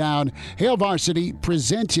wind down. Hail Varsity,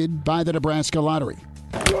 presented by the Nebraska Lottery.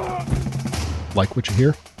 Like what you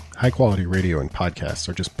hear? High-quality radio and podcasts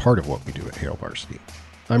are just part of what we do at Hail Varsity.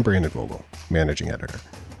 I'm Brandon Vogel, managing editor.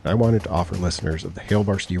 And I wanted to offer listeners of the Hail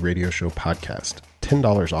Varsity Radio Show podcast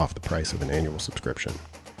 $10 off the price of an annual subscription.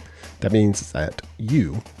 That means that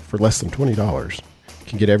you, for less than $20,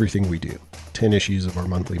 can get everything we do. 10 issues of our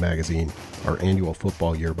monthly magazine, our annual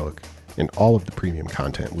football yearbook, and all of the premium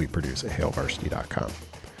content we produce at hailvarsity.com.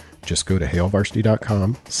 Just go to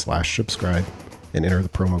hailvarsity.com/subscribe and enter the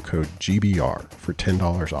promo code GBR for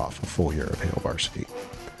 $10 off a full year of Hail Varsity.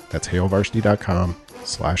 That's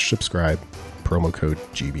hailvarsity.com/subscribe, promo code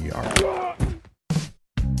GBR.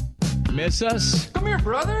 Miss us? Come here,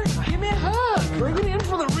 brother. Give me a hug. Bring it in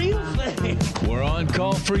for the real thing. We're on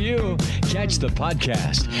call for you. Catch the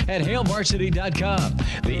podcast at hailvarsity.com,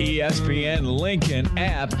 the ESPN Lincoln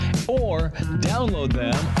app, or download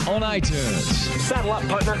them on iTunes. Saddle up,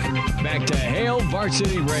 partner. Back to Hail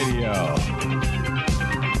Varsity Radio.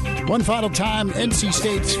 One final time, NC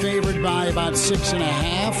State's favored by about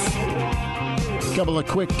 6.5. A couple of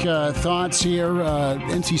quick thoughts here.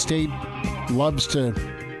 NC State loves to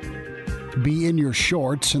be in your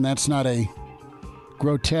shorts, and that's not a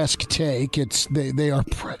grotesque take. It's they're a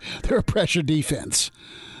pressure defense.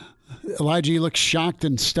 Elijah, you look shocked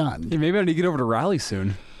and stunned. Yeah, maybe I need to get over to Raleigh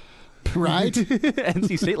soon. Right?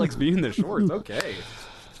 NC State likes being in their shorts. Okay.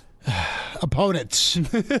 Opponents.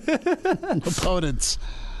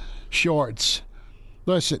 Shorts.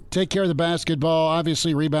 Listen, take care of the basketball.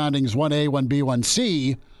 Obviously, rebounding is 1A, 1B,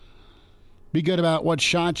 1C. Be good about what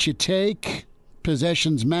shots you take.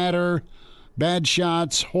 Possessions matter. Bad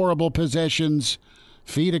shots, horrible possessions,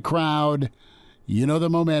 feed a crowd. You know the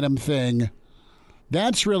momentum thing.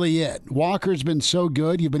 That's really it. Walker's been so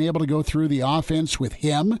good. You've been able to go through the offense with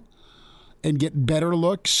him and get better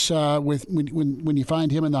looks with when you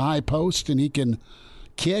find him in the high post and he can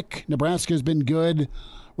kick. Nebraska's been good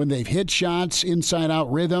when they've hit shots,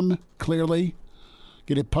 inside-out rhythm, clearly.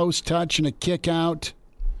 Get a post touch and a kick out.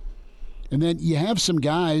 And then you have some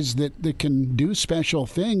guys that can do special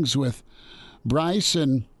things with Bryce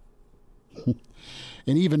and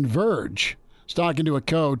even Verge. I was talking to a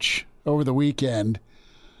coach over the weekend,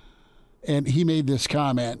 and he made this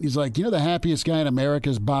comment. He's like, the happiest guy in America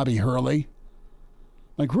is Bobby Hurley.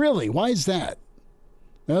 Like, really? Why is that?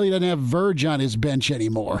 Well, he doesn't have Verge on his bench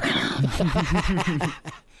anymore.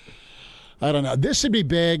 I don't know. This would be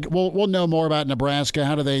big. We'll know more about Nebraska.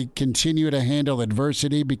 How do they continue to handle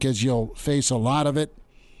adversity? Because you'll face a lot of it.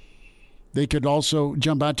 They could also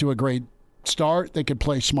jump out to a great start. They could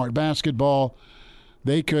play smart basketball.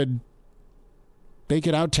 They could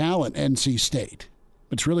out-talent NC State.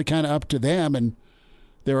 It's really kind of up to them and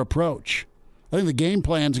their approach. I think the game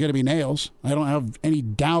plan's going to be nails. I don't have any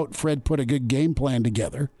doubt Fred put a good game plan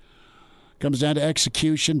together. Comes down to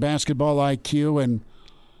execution, basketball IQ, and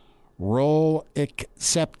role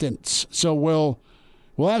acceptance. So we'll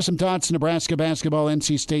have some thoughts on Nebraska basketball,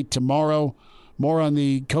 NC State tomorrow. More on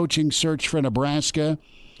the coaching search for Nebraska.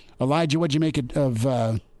 Elijah, what'd you make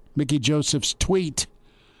of Mickey Joseph's tweet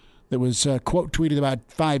that was quote tweeted about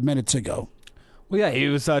 5 minutes ago? Well, yeah, he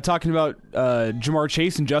was talking about Jamar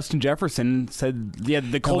Chase and Justin Jefferson. Said,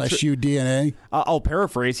 the culture. LSU DNA. I'll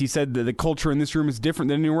paraphrase. He said that the culture in this room is different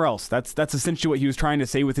than anywhere else. That's essentially what he was trying to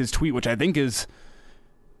say with his tweet, which I think is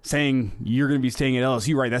saying you're going to be staying at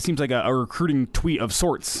LSU, right? That seems like a recruiting tweet of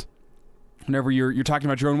sorts. Whenever you're talking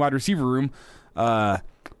about your own wide receiver room, and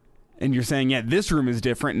you're saying, this room is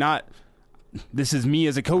different, not this is me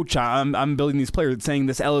as a coach. I'm building these players. It's saying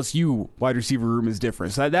this LSU wide receiver room is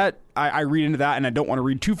different. So that I read into that, and I don't want to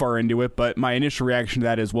read too far into it, but my initial reaction to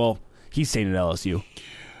that is, well, he's staying at LSU.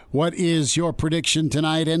 What is your prediction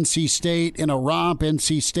tonight? NC State in a romp.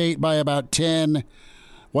 NC State by about 10.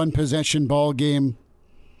 One possession ball game.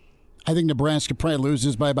 I think Nebraska probably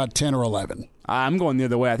loses by about 10 or 11. I'm going the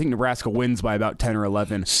other way. I think Nebraska wins by about 10 or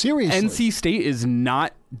 11. Seriously? NC State is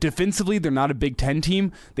not, defensively, they're not a Big Ten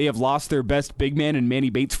team. They have lost their best big man in Manny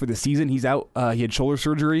Bates for the season. He's out. He had shoulder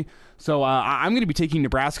surgery. So I'm going to be taking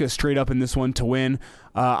Nebraska straight up in this one to win.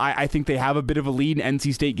 I think they have a bit of a lead.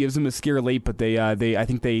 NC State gives them a scare late, but I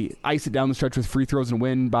think they ice it down the stretch with free throws and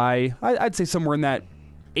win by, I'd say, somewhere in that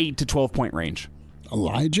 8 to 12 point range.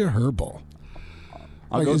 Elijah Herbal.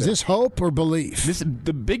 Is this hope or belief?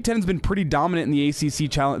 The Big Ten's been pretty dominant in the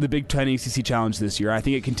ACC challenge, the Big Ten ACC challenge this year. I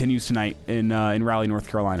think it continues tonight in Raleigh, North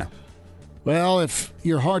Carolina. Well, if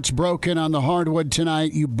your heart's broken on the hardwood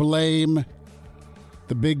tonight, you blame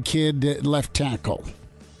the big kid at left tackle.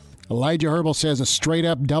 Elijah Herbal says a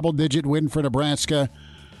straight-up double-digit win for Nebraska.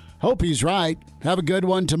 Hope he's right. Have a good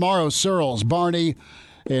one tomorrow. Searles, Barney,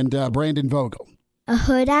 and Brandon Vogel. A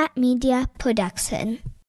Huda Media Production.